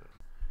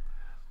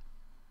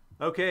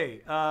 Yeah.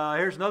 Okay,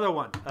 here's another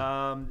one.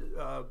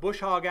 Bush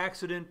hog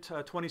accident,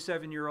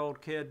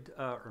 27-year-old kid,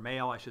 or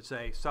male I should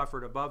say,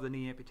 suffered above the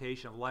knee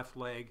amputation of left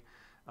leg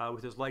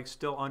with his leg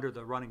still under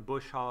the running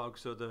bush hog,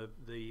 so the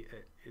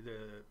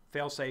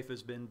fail-safe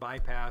has been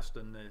bypassed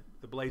and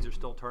the blades are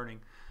still turning.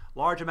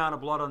 Large amount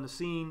of blood on the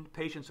scene.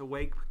 Patient's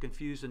awake,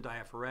 confused, and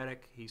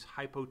diaphoretic. He's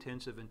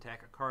hypotensive and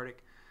tachycardic.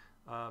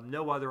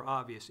 No other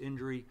obvious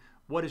injury.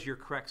 What is your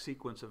correct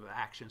sequence of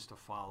actions to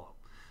follow?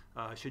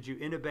 Should you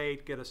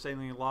intubate, get a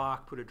saline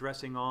lock, put a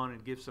dressing on,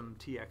 and give some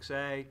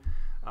TXA?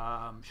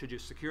 Should you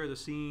secure the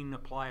scene,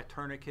 apply a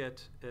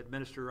tourniquet,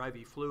 administer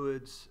IV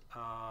fluids,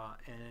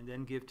 and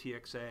then give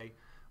TXA?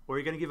 Or are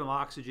you going to give them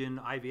oxygen,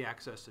 IV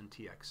access, and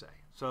TXA?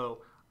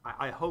 So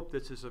I hope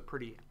this is a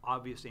pretty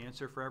obvious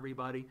answer for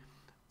everybody.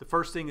 The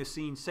first thing is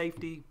scene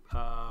safety.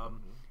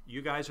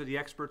 You guys are the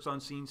experts on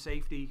scene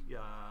safety.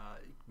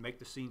 Make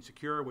the scene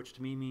secure, which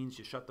to me means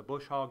you shut the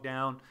bush hog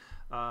down.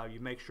 You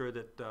make sure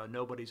that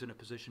nobody's in a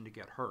position to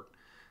get hurt.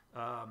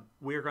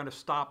 We're going to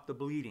stop the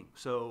bleeding.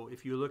 So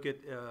if you look at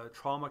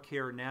trauma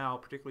care now,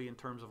 particularly in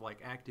terms of like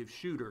active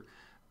shooter,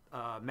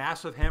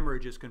 massive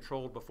hemorrhage is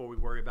controlled before we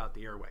worry about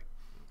the airway.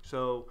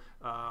 So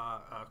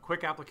a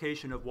quick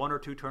application of 1 or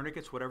 2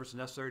 tourniquets, whatever's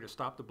necessary to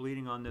stop the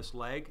bleeding on this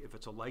leg. If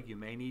it's a leg, you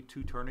may need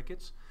 2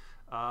 tourniquets.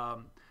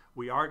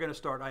 We are going to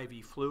start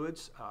IV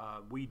fluids.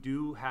 We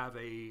do have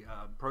a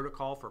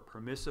protocol for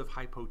permissive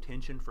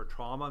hypotension for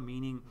trauma,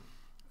 meaning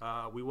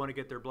we want to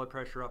get their blood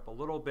pressure up a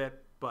little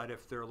bit, but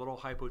if they're a little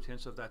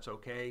hypotensive, that's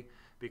okay,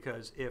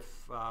 because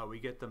if we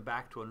get them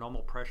back to a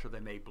normal pressure, they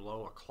may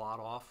blow a clot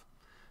off.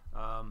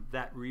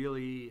 That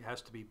really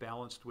has to be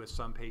balanced with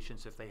some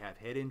patients if they have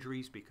head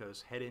injuries,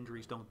 because head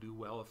injuries don't do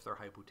well if they're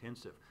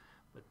hypotensive.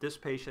 But this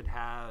patient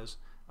has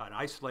an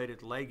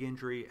isolated leg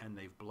injury and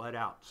they've bled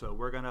out. So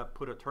we're going to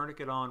put a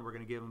tourniquet on. We're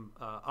going to give him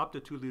up to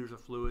 2 liters of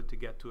fluid to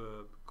get to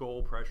a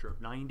goal pressure of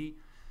 90.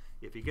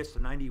 If he gets to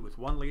 90 with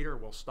 1 liter,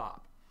 we'll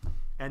stop.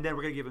 And then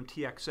we're going to give him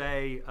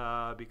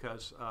TXA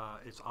because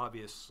it's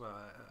obvious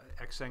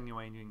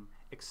exsanguinating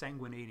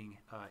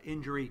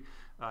injury,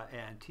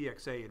 and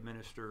TXA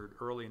administered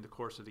early in the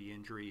course of the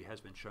injury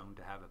has been shown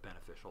to have a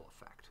beneficial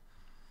effect.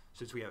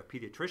 Since we have a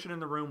pediatrician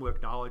in the room, we'll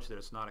acknowledge that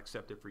it's not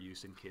accepted for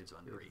use in kids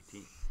under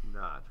 18.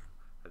 Not.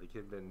 Had the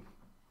kid been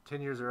 10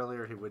 years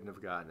earlier, he wouldn't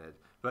have gotten it.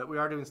 But we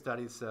are doing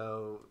studies,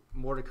 so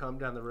more to come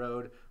down the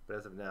road. But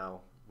as of now,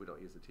 we don't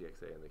use the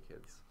TXA in the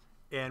kids.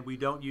 And we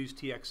don't use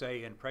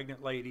TXA in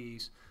pregnant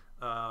ladies,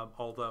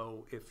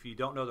 although if you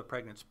don't know the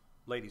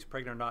lady's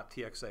pregnant or not,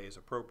 TXA is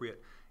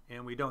appropriate.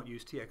 And we don't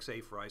use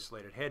TXA for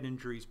isolated head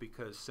injuries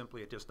because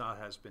simply it just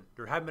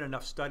there haven't been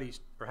enough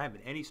studies, or haven't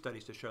been any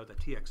studies to show that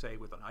TXA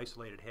with an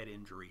isolated head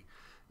injury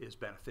is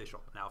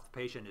beneficial. Now, if the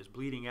patient is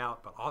bleeding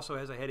out but also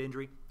has a head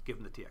injury, give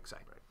them the TXA.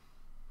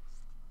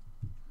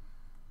 Right.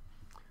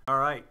 All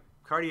right,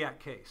 cardiac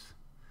case.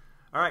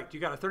 All right, you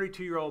got a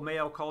 32-year-old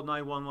male called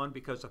 911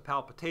 because of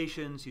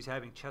palpitations. He's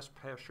having chest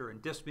pressure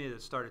and dyspnea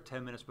that started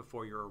 10 minutes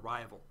before your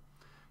arrival.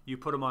 You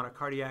put him on a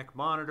cardiac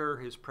monitor.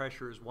 His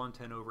pressure is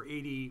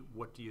 110/80.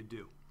 What do you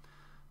do?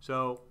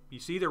 So you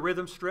see the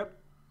rhythm strip.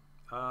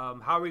 How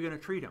are we going to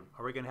treat him?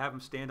 Are we going to have him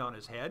stand on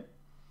his head?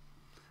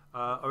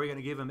 Are we going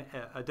to give him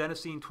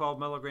adenosine 12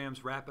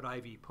 milligrams rapid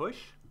IV push?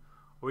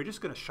 Or are we just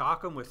going to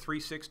shock him with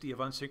 360 of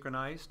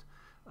unsynchronized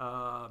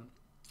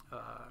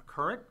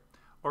current?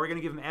 Or are we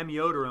going to give him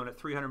amiodarone at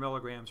 300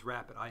 milligrams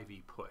rapid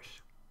IV push?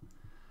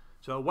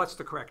 So what's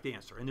the correct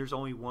answer? And there's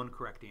only one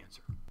correct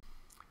answer.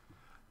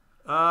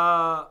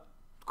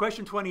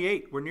 Question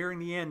 28. We're nearing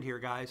the end here,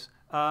 guys.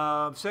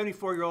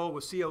 74-year-old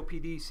with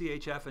COPD,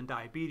 CHF, and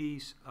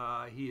diabetes.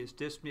 He is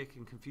dyspneic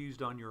and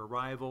confused on your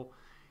arrival.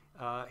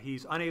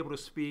 He's unable to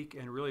speak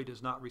and really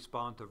does not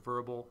respond to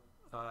verbal.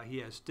 He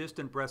has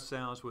distant breath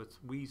sounds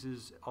with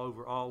wheezes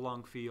over all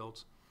lung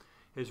fields.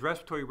 His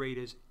respiratory rate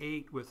is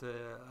 8 with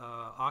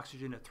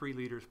oxygen at 3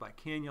 liters by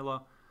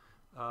cannula.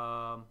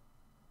 Not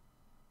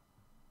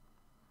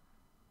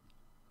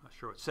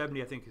sure what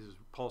 70, I think, is his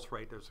pulse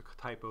rate. There's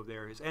a typo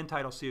there. His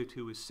end-tidal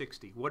CO2 is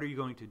 60. What are you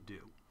going to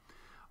do?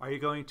 Are you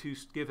going to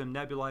give him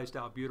nebulized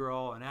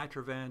albuterol and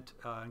Atrovent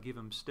and give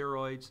him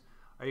steroids?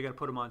 Are you going to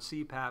put him on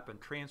CPAP and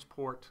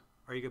transport?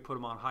 Are you going to put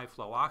him on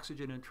high-flow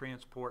oxygen and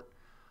transport?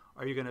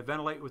 Are you going to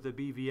ventilate with a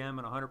BVM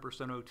and 100%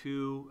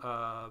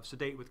 O2,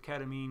 sedate with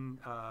ketamine,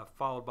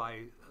 followed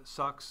by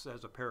SUX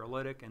as a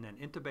paralytic, and then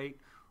intubate?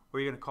 Or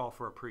are you going to call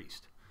for a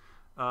priest?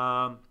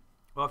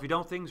 Well, if you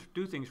don't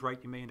do things right,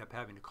 you may end up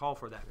having to call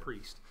for that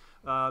priest.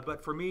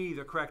 But for me,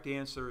 the correct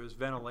answer is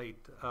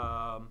ventilate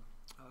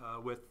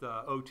with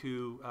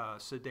O2,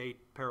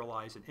 sedate,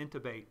 paralyze, and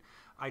intubate.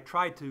 I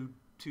tried to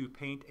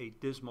paint a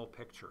dismal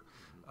picture.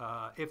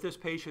 If this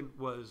patient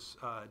was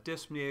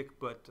dyspneic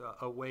but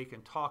awake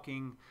and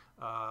talking,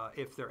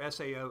 if their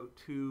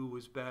SaO2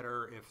 was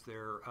better, if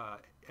their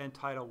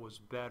end-tidal was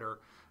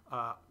better,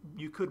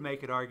 you could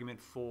make an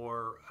argument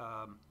for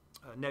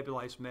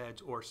nebulized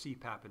meds or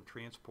CPAP and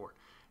transport.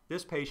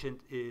 This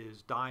patient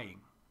is dying.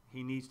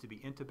 He needs to be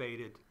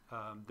intubated.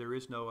 There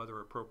is no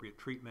other appropriate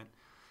treatment.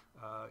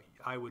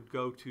 I would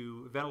go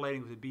to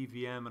ventilating with a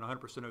BVM and 100%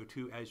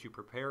 O2 as you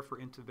prepare for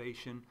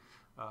intubation.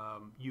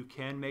 You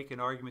can make an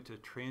argument to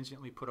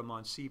transiently put him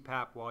on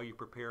CPAP while you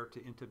prepare to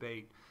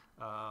intubate,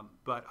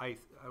 but I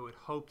would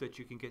hope that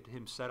you can get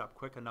him set up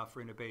quick enough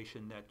for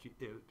intubation that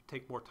it would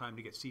take more time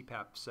to get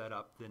CPAP set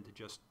up than to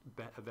just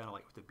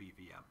ventilate with the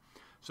BVM.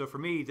 So for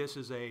me, this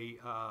is a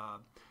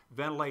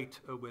ventilate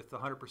with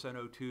 100%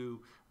 O2,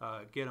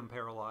 get him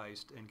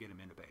paralyzed, and get him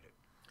intubated.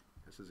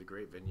 This is a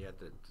great vignette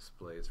that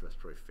displays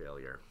respiratory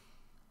failure.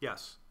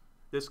 Yes.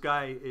 This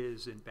guy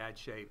is in bad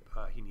shape.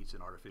 He needs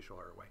an artificial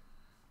airway.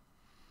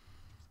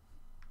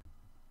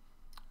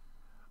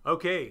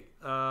 Okay,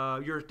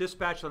 you're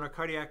dispatched on a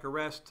cardiac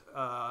arrest.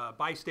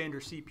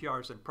 Bystander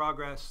CPR is in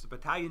progress. The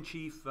battalion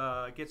chief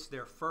gets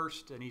there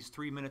first, and he's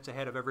 3 minutes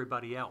ahead of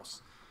everybody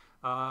else.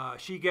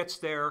 She gets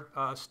there,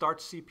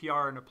 starts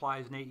CPR, and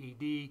applies an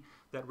AED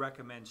that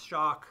recommends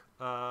shock.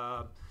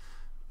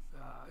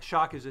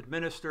 Shock is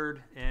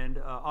administered, and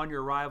on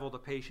your arrival, the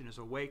patient is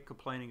awake,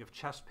 complaining of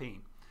chest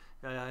pain.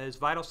 His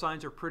vital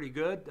signs are pretty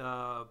good.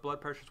 Blood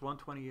pressure is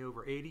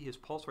 120/80. His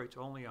pulse rate's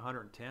only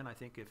 110. I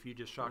think if you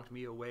just shocked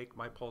me awake,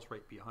 my pulse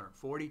rate would be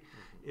 140.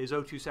 His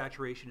O2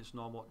 saturation is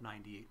normal at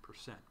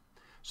 98%.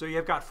 So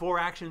you've got 4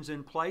 actions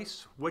in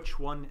place. Which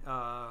one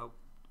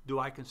do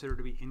I consider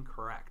to be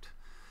incorrect?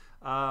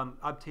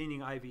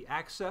 Obtaining IV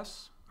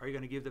access. Are you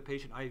going to give the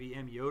patient IV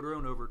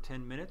amiodarone over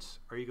 10 minutes?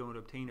 Are you going to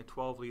obtain a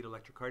 12-lead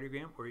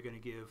electrocardiogram? Or are you going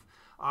to give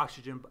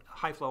oxygen,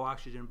 high-flow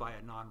oxygen by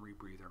a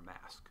non-rebreather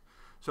mask?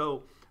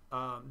 So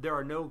there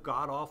are no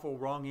god-awful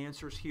wrong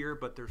answers here,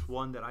 but there's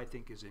one that I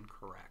think is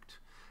incorrect,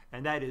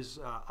 and that is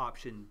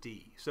option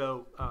D.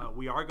 So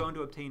we are going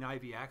to obtain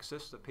IV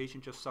access. The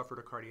patient just suffered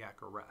a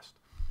cardiac arrest.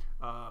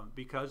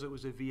 Because it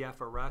was a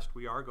VF arrest,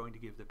 we are going to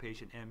give the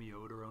patient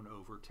amiodarone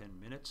over 10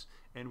 minutes,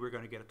 and we're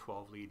going to get a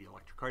 12-lead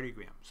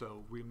electrocardiogram.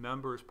 So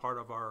remember, as part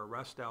of our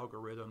arrest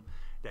algorithm,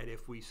 that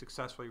if we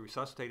successfully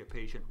resuscitate a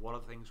patient, one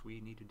of the things we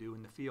need to do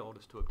in the field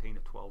is to obtain a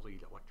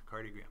 12-lead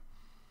electrocardiogram.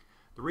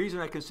 The reason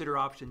I consider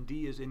option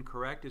D is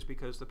incorrect is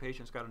because the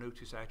patient's got an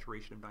O2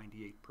 saturation of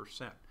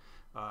 98%.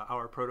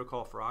 Our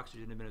protocol for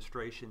oxygen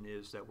administration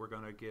is that we're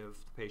going to give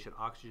the patient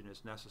oxygen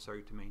as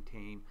necessary to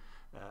maintain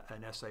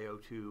an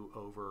SaO2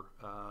 over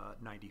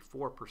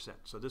 94%.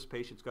 So this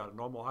patient's got a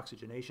normal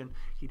oxygenation.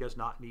 He does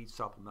not need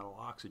supplemental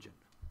oxygen.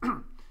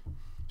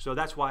 So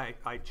that's why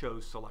I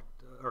chose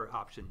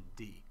option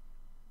D.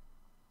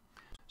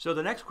 So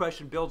the next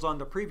question builds on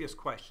the previous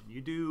question.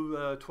 You do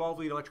a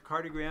 12-lead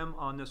electrocardiogram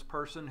on this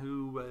person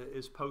who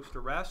is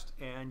post-arrest,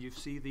 and you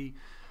see the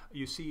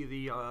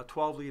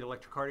 12-lead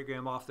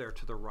electrocardiogram off there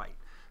to the right.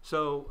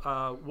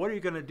 So what are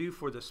you going to do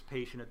for this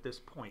patient at this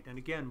point? And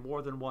again,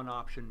 more than one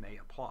option may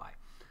apply.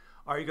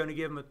 Are you going to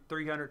give him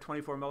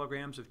 324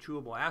 milligrams of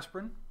chewable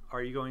aspirin?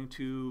 Are you going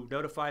to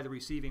notify the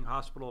receiving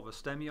hospital of a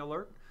STEMI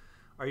alert?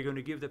 Are you going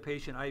to give the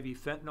patient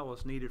IV fentanyl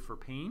as needed for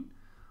pain?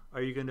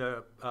 Are you going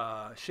to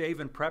shave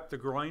and prep the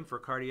groin for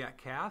cardiac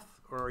cath?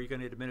 Or are you going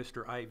to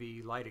administer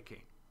IV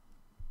lidocaine?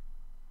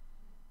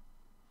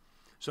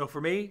 So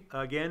for me,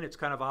 again, it's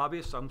kind of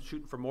obvious. I'm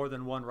shooting for more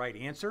than one right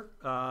answer.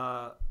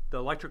 The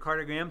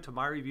electrocardiogram, to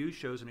my review,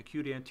 shows an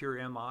acute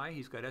anterior MI.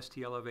 He's got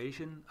ST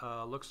elevation.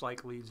 Looks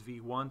like leads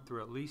V1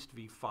 through at least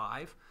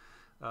V5,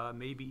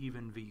 maybe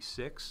even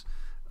V6.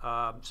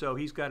 So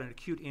he's got an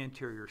acute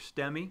anterior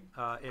STEMI.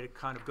 It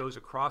kind of goes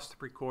across the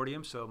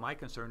precordium. So my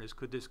concern is,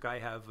 could this guy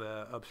have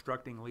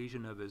obstructing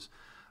lesion of his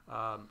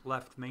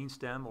left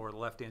mainstem or the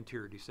left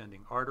anterior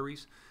descending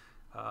arteries?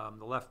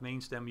 The left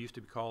mainstem used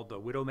to be called the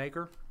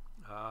widowmaker.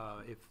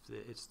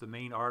 It's the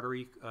main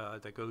artery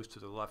that goes to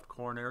the left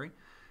coronary,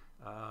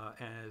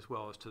 as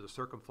well as to the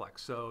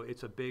circumflex. So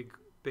it's a big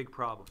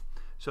problem.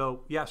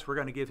 So yes, we're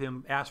going to give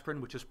him aspirin,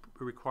 which is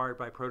required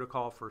by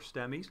protocol for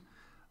STEMIs.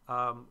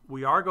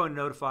 We are going to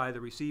notify the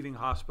receiving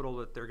hospital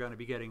that they're going to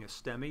be getting a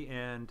STEMI,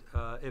 and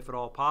if at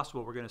all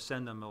possible, we're going to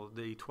send them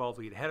the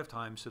 12-lead ahead of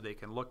time so they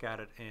can look at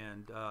it,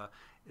 and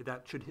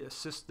that should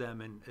assist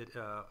them in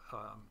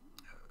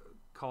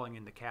calling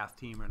in the cath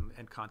team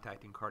and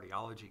contacting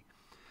cardiology.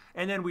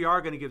 And then we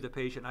are going to give the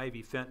patient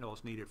IV fentanyl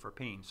as needed for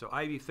pain. So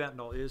IV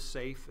fentanyl is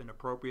safe and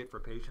appropriate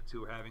for patients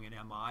who are having an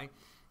MI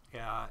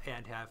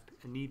and have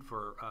a need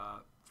for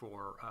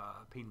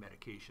pain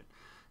medication.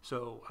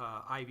 So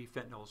IV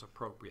fentanyl is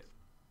appropriate.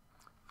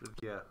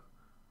 Yeah.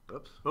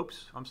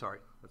 Oops, I'm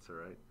sorry. That's all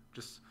right.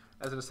 Just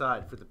as an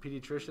aside, for the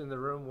pediatrician in the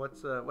room, what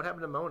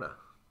happened to Mona?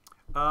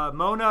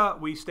 Mona,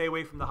 we stay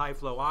away from the high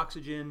flow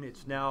oxygen.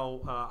 It's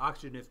now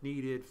oxygen if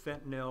needed,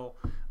 fentanyl,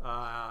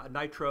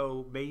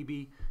 nitro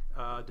maybe,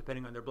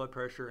 depending on their blood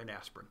pressure, and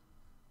aspirin.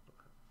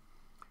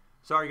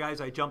 Sorry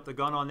guys, I jumped the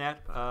gun on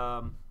that.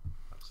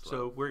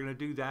 So we're going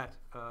to do that.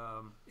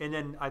 And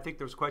then I think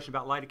there was a question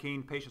about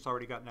lidocaine. Patient's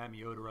already got an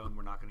amiodarone.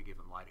 We're not going to give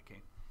him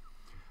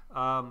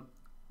lidocaine.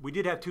 We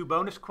did have 2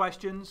 bonus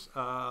questions,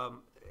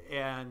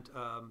 and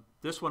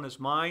this one is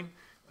mine.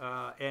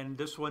 And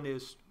this one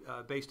is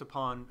based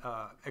upon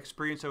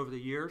experience over the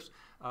years.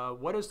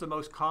 What is the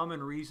most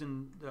common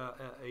reason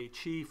a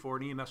chief or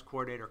an EMS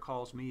coordinator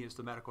calls me as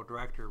the medical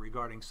director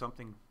regarding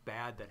something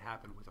bad that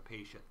happened with a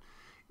patient?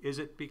 Is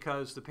it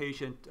because the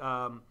patient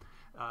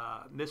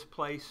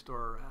misplaced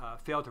or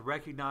failed to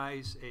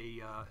recognize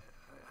a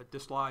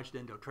dislodged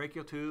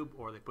endotracheal tube,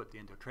 or they put the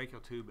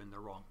endotracheal tube in the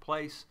wrong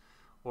place,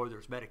 or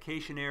there's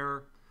medication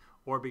error,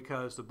 or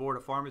because the Board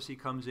of Pharmacy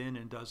comes in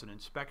and does an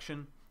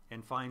inspection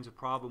and finds a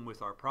problem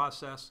with our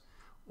process,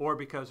 or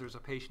because there's a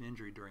patient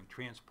injury during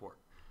transport?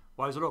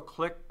 Well, as a little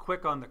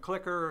quick on the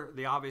clicker,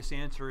 the obvious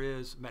answer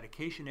is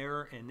medication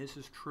error, and this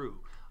is true.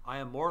 I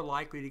am more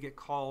likely to get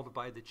called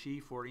by the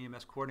chief or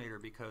EMS coordinator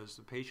because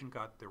the patient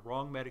got the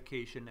wrong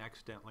medication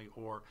accidentally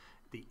or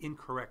the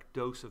incorrect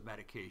dose of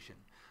medication.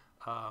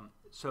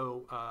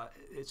 So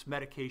it's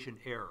medication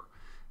error.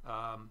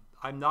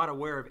 I'm not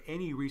aware of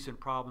any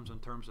recent problems in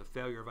terms of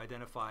failure to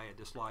identify a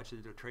dislodged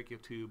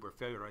endotracheal tube or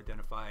failure to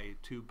identify a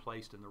tube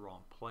placed in the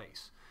wrong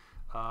place.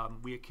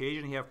 We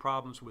occasionally have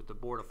problems with the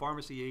Board of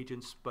Pharmacy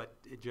agents, but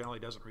it generally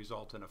doesn't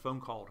result in a phone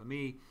call to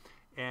me.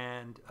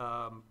 And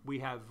we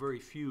have very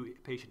few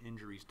patient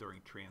injuries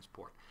during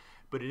transport.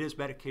 but it is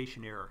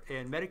medication error.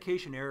 And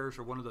medication errors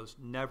are one of those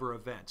never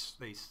events.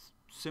 They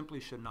simply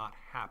should not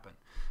happen.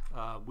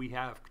 We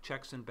have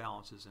checks and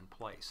balances in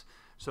place.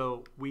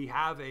 So we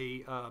have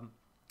a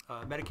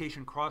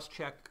medication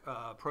cross-check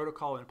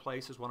protocol in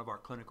place as one of our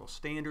clinical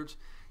standards.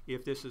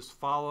 If this is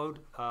followed,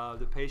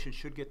 the patient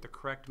should get the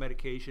correct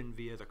medication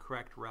via the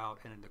correct route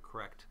and in the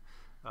correct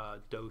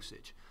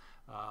dosage.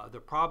 The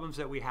problems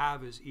that we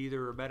have is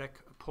either a medic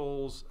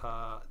pulls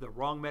the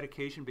wrong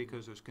medication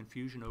because there's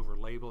confusion over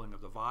labeling of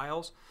the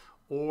vials,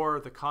 or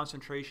the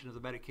concentration of the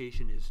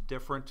medication is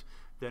different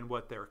than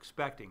what they're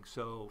expecting.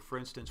 So, for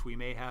instance, we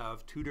may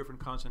have 2 different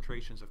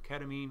concentrations of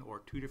ketamine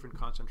or 2 different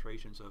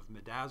concentrations of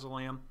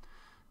midazolam.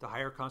 The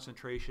higher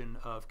concentration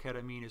of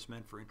ketamine is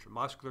meant for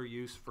intramuscular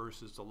use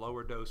versus the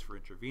lower dose for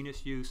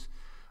intravenous use,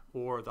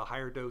 or the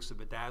higher dose of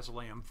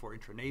midazolam for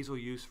intranasal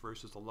use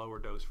versus the lower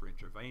dose for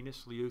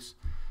intravenous use.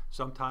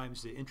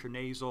 Sometimes the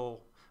intranasal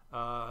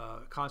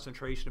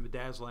concentration of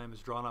midazolam is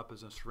drawn up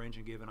as a syringe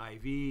and given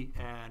IV,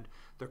 and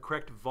the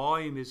correct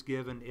volume is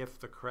given if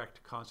the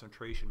correct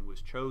concentration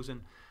was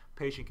chosen.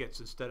 Patient gets,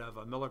 instead of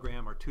 1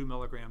 milligram or 2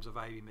 milligrams of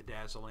IV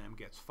midazolam,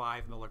 gets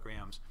 5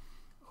 milligrams.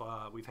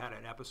 We've had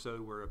an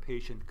episode where a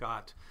patient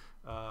got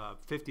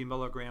 50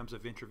 milligrams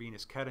of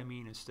intravenous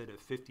ketamine instead of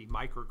 50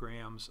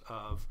 micrograms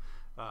of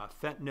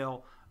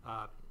fentanyl.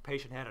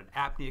 Patient had an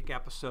apneic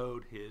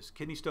episode. His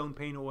kidney stone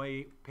pain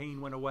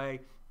went away,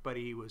 but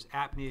he was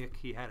apneic.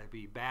 He had to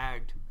be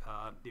bagged.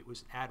 It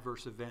was an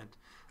adverse event,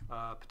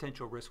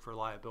 potential risk for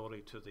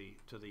liability to the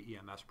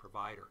EMS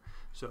provider.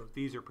 So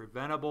these are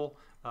preventable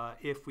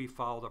if we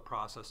follow the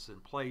process in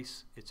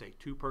place. It's a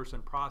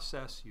 2-person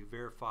process. You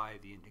verify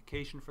the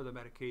indication for the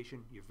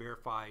medication. You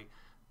verify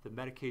the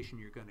medication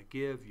you're going to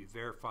give. You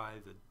verify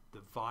the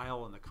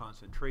vial and the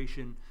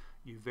concentration.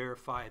 You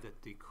verify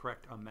that the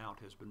correct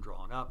amount has been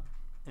drawn up,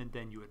 and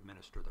then you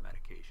administer the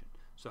medication.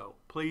 So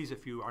please,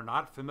 if you are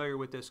not familiar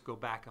with this, go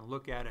back and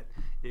look at it.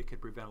 It could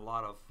prevent a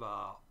lot of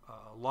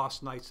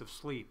lost nights of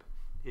sleep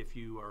if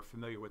you are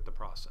familiar with the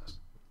process.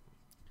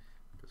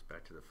 Goes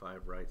back to the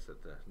 5 rights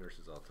that the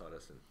nurses all taught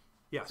us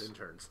as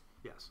interns.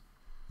 Yes.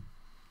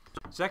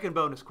 Second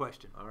bonus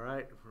question. All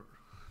right,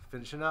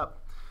 finishing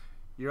up.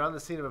 You're on the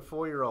scene of a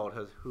 4-year-old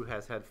who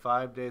has had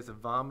 5 days of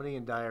vomiting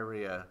and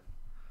diarrhea.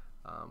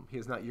 He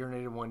has not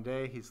urinated one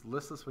day. He's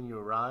listless when you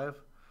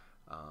arrive.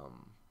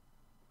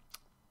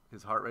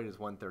 His heart rate is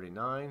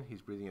 139.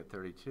 He's breathing at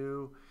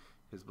 32.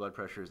 His blood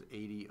pressure is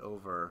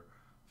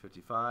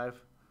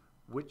 80/55.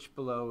 Which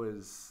below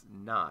is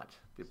not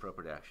the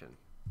appropriate action?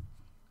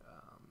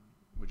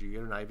 Would you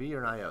give an IV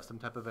or an IO, some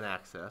type of an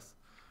access?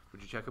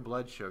 Would you check a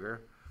blood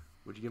sugar?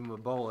 Would you give him a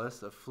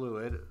bolus of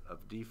fluid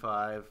of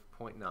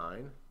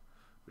D5.9?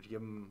 Would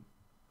you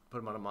put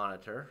him on a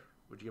monitor?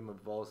 Would you give him a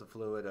bolus of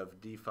fluid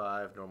of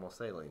D5 normal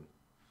saline?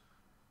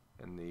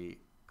 And the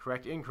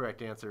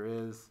incorrect answer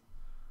is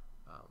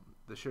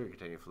the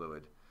sugar-containing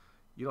fluid.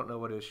 You don't know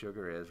what his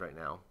sugar is right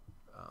now,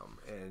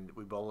 and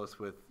we bolus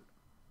with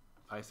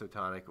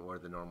isotonic or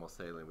the normal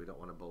saline. We don't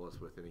want to bolus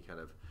with any kind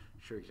of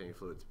sugar-containing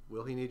fluids.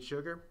 Will he need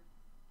sugar?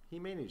 He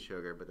may need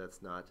sugar, but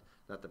that's not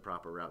the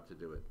proper route to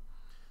do it.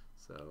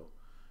 So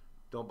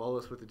don't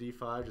bolus with the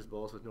D5, just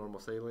bolus with normal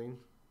saline,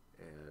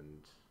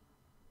 and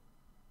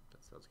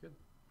that sounds good.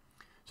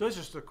 So this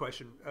is just a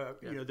question.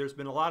 You know, there's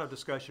been a lot of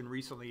discussion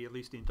recently, at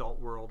least in the adult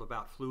world,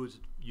 about fluids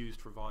used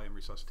for volume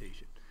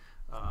resuscitation.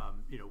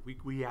 You know,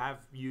 we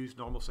have used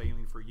normal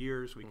saline for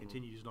years. We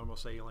continue to use normal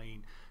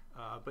saline,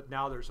 but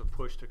now there's a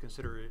push to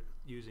consider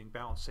using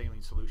balanced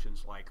saline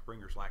solutions like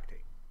Ringer's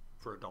lactate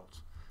for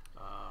adults.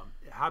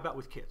 How about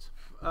with kids?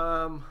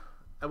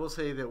 I will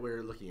say that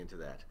we're looking into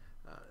that.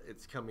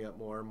 It's coming up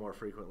more and more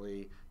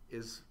frequently.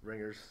 Is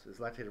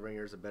lactated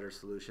Ringer's a better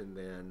solution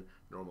than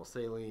normal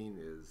saline?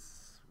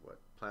 Is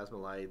plasma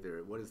light?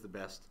 What is the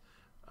best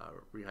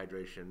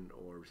rehydration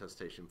or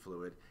resuscitation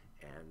fluid?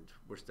 And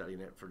we're studying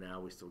it for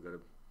now. We still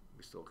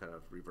kind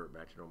of revert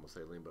back to normal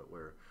saline, but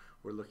we're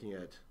looking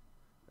at.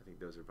 I think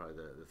those are probably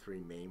the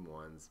 3 main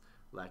ones.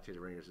 Lactated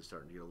Ringer's is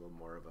starting to get a little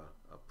more of a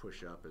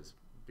push up as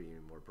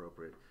being more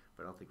appropriate,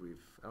 but I don't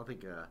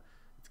think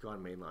it's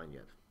gone mainline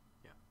yet.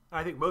 Yeah,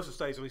 I think most of the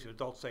studies, at least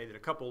adults, say that a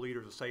couple of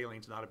liters of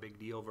saline is not a big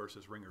deal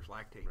versus Ringer's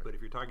lactate. Right. But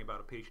if you're talking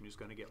about a patient who's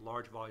going to get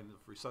large volumes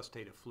of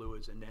resuscitative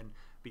fluids and then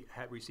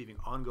receiving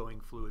ongoing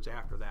fluids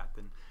after that,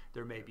 then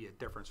there may be a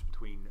difference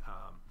between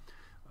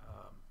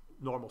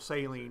normal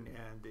saline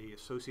and the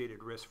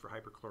associated risk for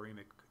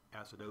hyperchloremic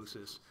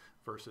acidosis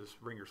versus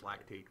Ringer's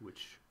lactate,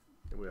 which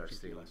we are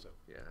seeing less so.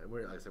 Yeah, and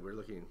like I said, we're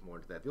looking more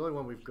into that. The only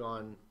one we've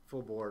gone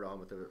full board on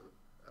with the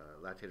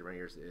lactated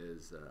Ringer's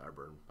is our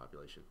burn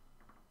population.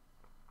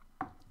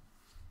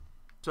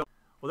 So,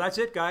 well, that's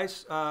it,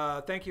 guys.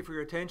 Thank you for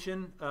your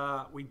attention.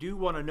 We do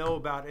want to know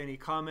about any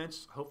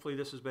comments. Hopefully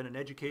this has been an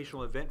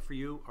educational event for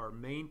you. Our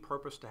main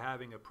purpose to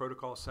having a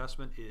protocol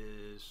assessment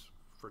is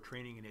for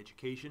training and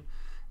education.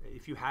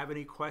 If you have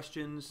any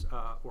questions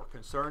or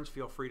concerns,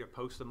 feel free to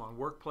post them on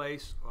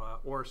Workplace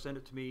or send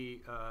it to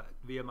me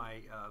via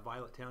my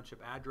Violet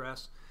Township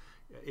address.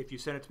 If you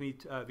send it to me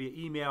via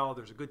email,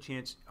 there's a good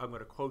chance I'm going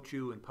to quote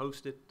you and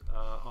post it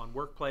on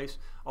Workplace.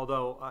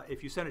 Although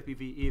if you send it to me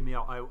via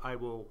email, I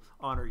will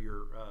honor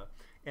your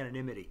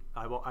anonymity.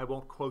 I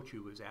won't quote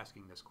you as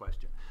asking this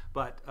question.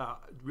 But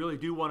really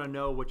do want to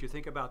know what you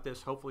think about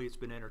this. Hopefully it's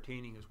been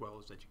entertaining as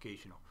well as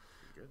educational.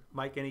 Good.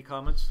 Mike, any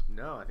comments?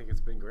 No, I think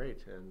it's been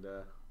great, and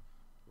we'll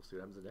see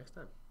what happens the next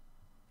time.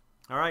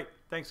 All right.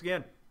 Thanks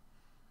again.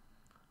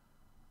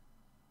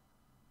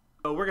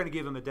 So we're going to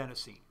give him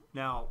adenosine.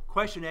 Now,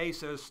 question A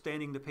says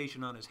standing the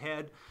patient on his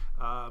head.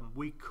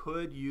 We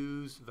could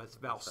use the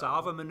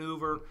Valsalva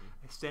maneuver.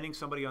 Standing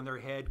somebody on their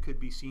head could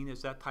be seen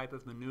as that type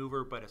of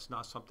maneuver, but it's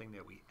not something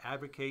that we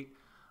advocate.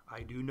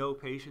 I do know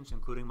patients,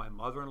 including my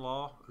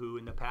mother-in-law, who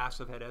in the past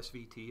have had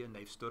SVT and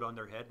they've stood on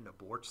their head and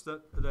aborts the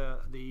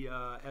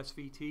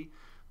SVT.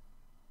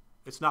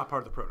 It's not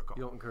part of the protocol.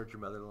 You don't encourage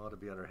your mother-in-law to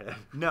be on her head?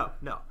 No,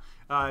 no.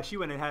 She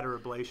went and had her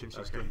ablation.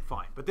 She's doing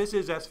fine. But this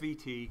is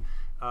SVT.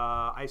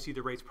 I see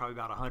the rate's probably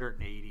about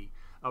 180.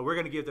 We're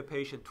going to give the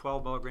patient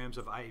 12 milligrams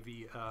of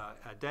IV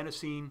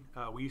adenosine.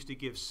 We used to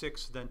give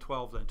 6, then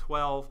 12, then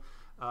 12.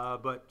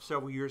 But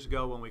several years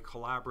ago when we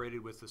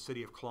collaborated with the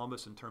City of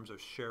Columbus in terms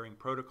of sharing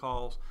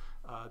protocols,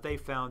 they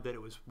found that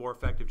it was more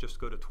effective just to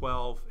go to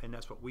 12, and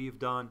that's what we've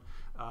done.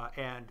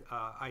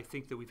 I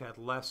think that we've had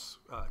less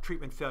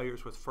treatment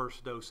failures with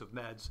first dose of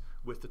meds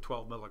with the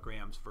 12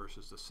 milligrams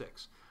versus the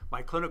 6.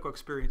 My clinical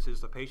experience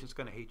is the patient's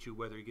going to hate you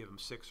whether you give them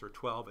 6 or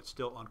 12. It's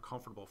still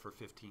uncomfortable for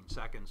 15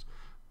 seconds.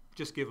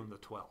 Just give them the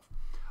 12.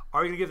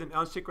 Are you going to give them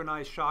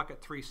unsynchronized shock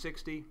at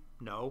 360?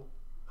 No.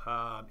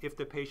 If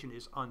the patient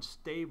is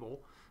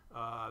unstable,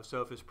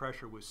 so if his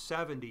pressure was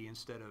 70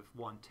 instead of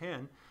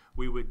 110,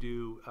 we would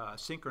do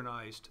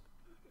synchronized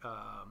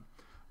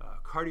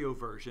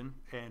cardioversion,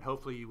 and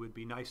hopefully you would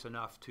be nice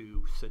enough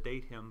to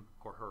sedate him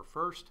or her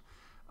first.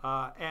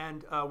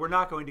 We're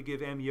not going to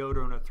give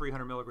amiodarone at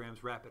 300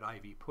 milligrams rapid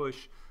IV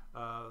push.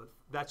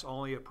 That's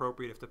only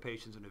appropriate if the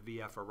patient's in a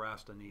VF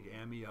arrest and need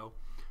amio.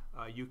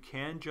 You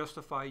can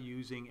justify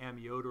using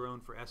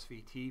amiodarone for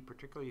SVT,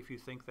 particularly if you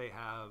think they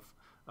have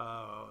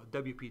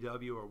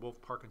WPW or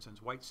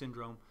Wolff-Parkinson's-White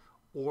syndrome,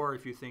 or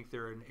if you think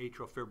they're in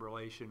atrial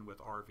fibrillation with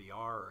RVR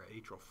or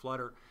atrial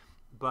flutter.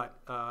 But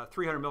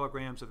 300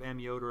 milligrams of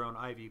amiodarone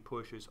IV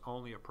push is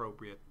only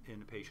appropriate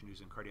in a patient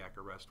who's in cardiac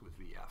arrest with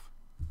VF.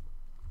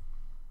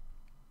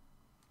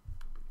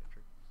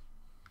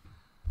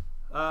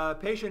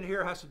 Patient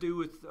here has to do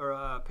with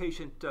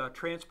patient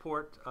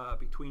transport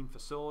between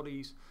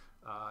facilities.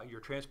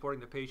 You're transporting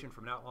the patient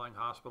from an outlying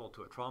hospital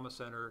to a trauma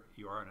center.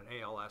 You are in an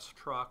ALS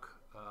truck,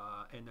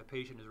 and the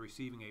patient is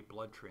receiving a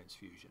blood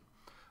transfusion.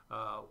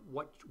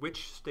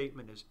 Which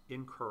statement is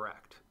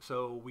incorrect?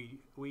 So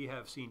we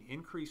have seen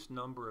increased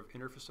number of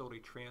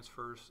interfacility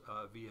transfers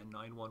via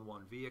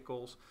 911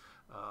 vehicles.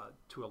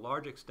 To a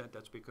large extent,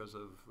 that's because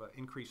of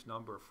increased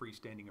number of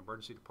freestanding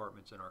emergency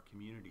departments in our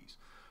communities.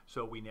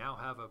 So we now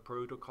have a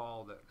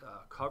protocol that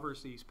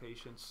covers these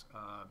patients.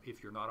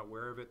 If you're not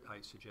aware of it,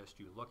 I suggest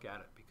you look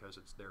at it because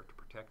it's there to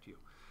protect you.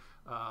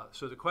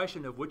 So the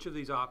question of which of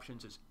these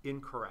options is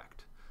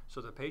incorrect. So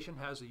the patient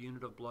has a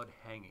unit of blood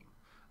hanging.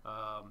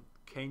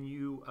 Can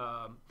you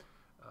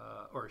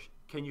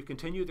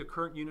continue the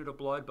current unit of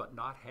blood but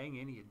not hang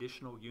any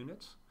additional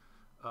units?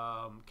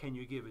 Can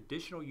you give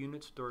additional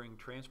units during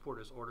transport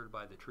as ordered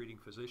by the treating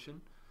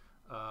physician?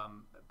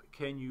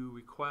 Can you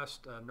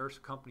request a nurse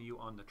accompany you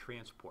on the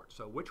transport?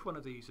 So which one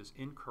of these is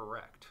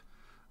incorrect?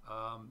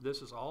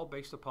 This is all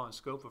based upon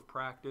scope of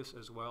practice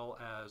as well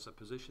as a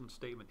position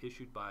statement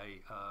issued by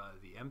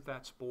the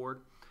MFATS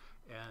board.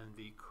 And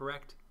the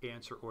correct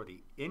answer or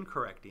the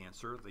incorrect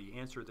answer, the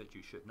answer that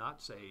you should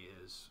not say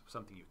is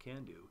something you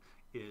can do,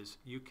 is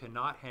you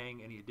cannot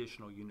hang any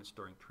additional units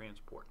during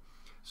transport.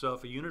 So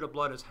if a unit of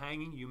blood is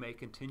hanging, you may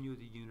continue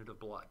the unit of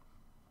blood.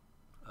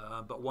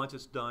 But once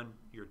it's done,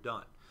 you're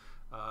done.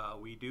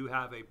 We do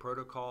have a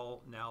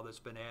protocol now that's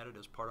been added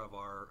as part of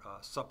our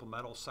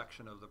supplemental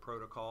section of the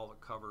protocol that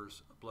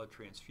covers blood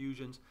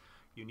transfusions.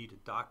 You need to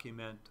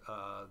document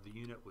the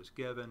unit was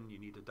given. You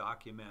need to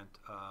document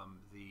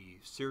the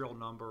serial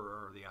number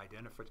or the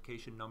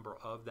identification number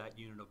of that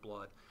unit of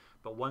blood.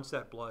 But once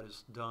that blood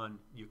is done,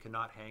 you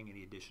cannot hang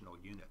any additional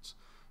units.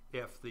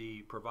 If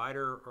the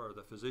provider or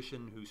the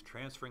physician who's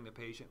transferring the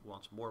patient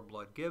wants more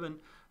blood given,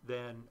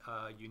 then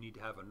you need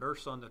to have a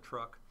nurse on the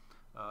truck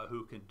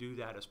who can do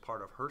that as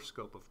part of her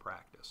scope of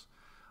practice.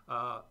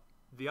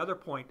 The other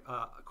point,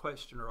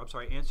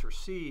 answer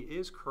C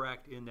is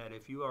correct in that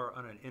if you are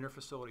on an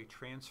interfacility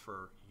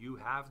transfer, you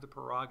have the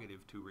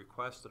prerogative to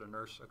request that a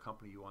nurse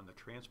accompany you on the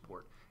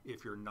transport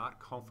if you're not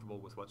comfortable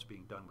with what's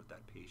being done with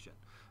that patient.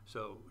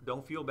 So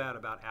don't feel bad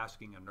about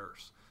asking a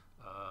nurse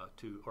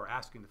or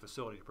asking the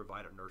facility to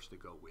provide a nurse to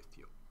go with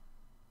you.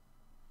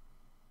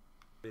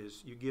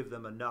 Is you give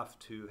them enough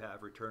to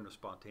have return of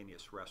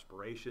spontaneous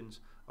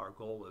respirations. Our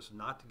goal is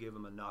not to give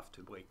them enough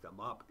to wake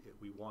them up.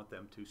 We want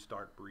them to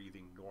start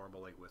breathing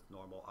normally with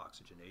normal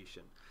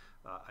oxygenation.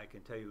 I can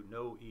tell you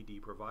no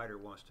ED provider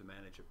wants to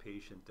manage a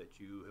patient that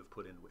you have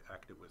put in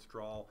active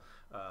withdrawal.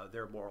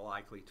 They're more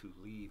likely to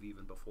leave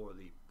even before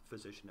the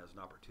physician has an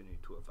opportunity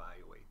to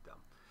evaluate them.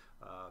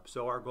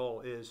 So our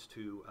goal is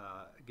to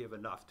give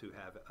enough to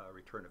have a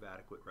return of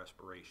adequate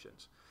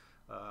respirations.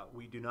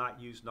 We do not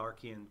use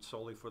Narcan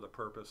solely for the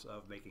purpose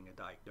of making a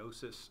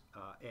diagnosis,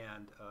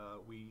 and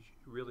we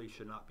really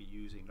should not be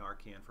using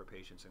Narcan for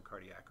patients in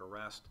cardiac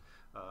arrest.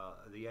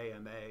 The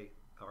AMA,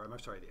 or I'm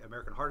sorry, the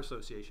American Heart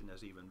Association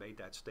has even made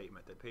that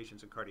statement that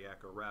patients in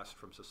cardiac arrest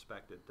from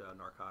suspected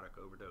narcotic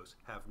overdose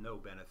have no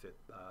benefit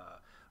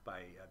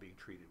by being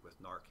treated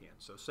with Narcan.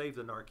 So save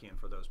the Narcan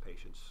for those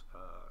patients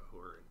who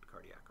are in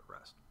cardiac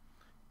arrest.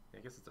 I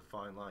guess it's a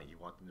fine line. You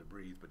want them to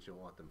breathe, but you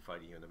don't want them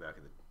fighting you in the back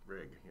of the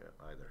rig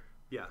either.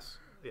 Yes,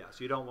 yes.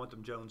 You don't want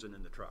them jonesing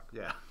in the truck.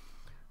 Yeah.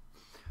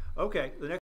 Okay, the next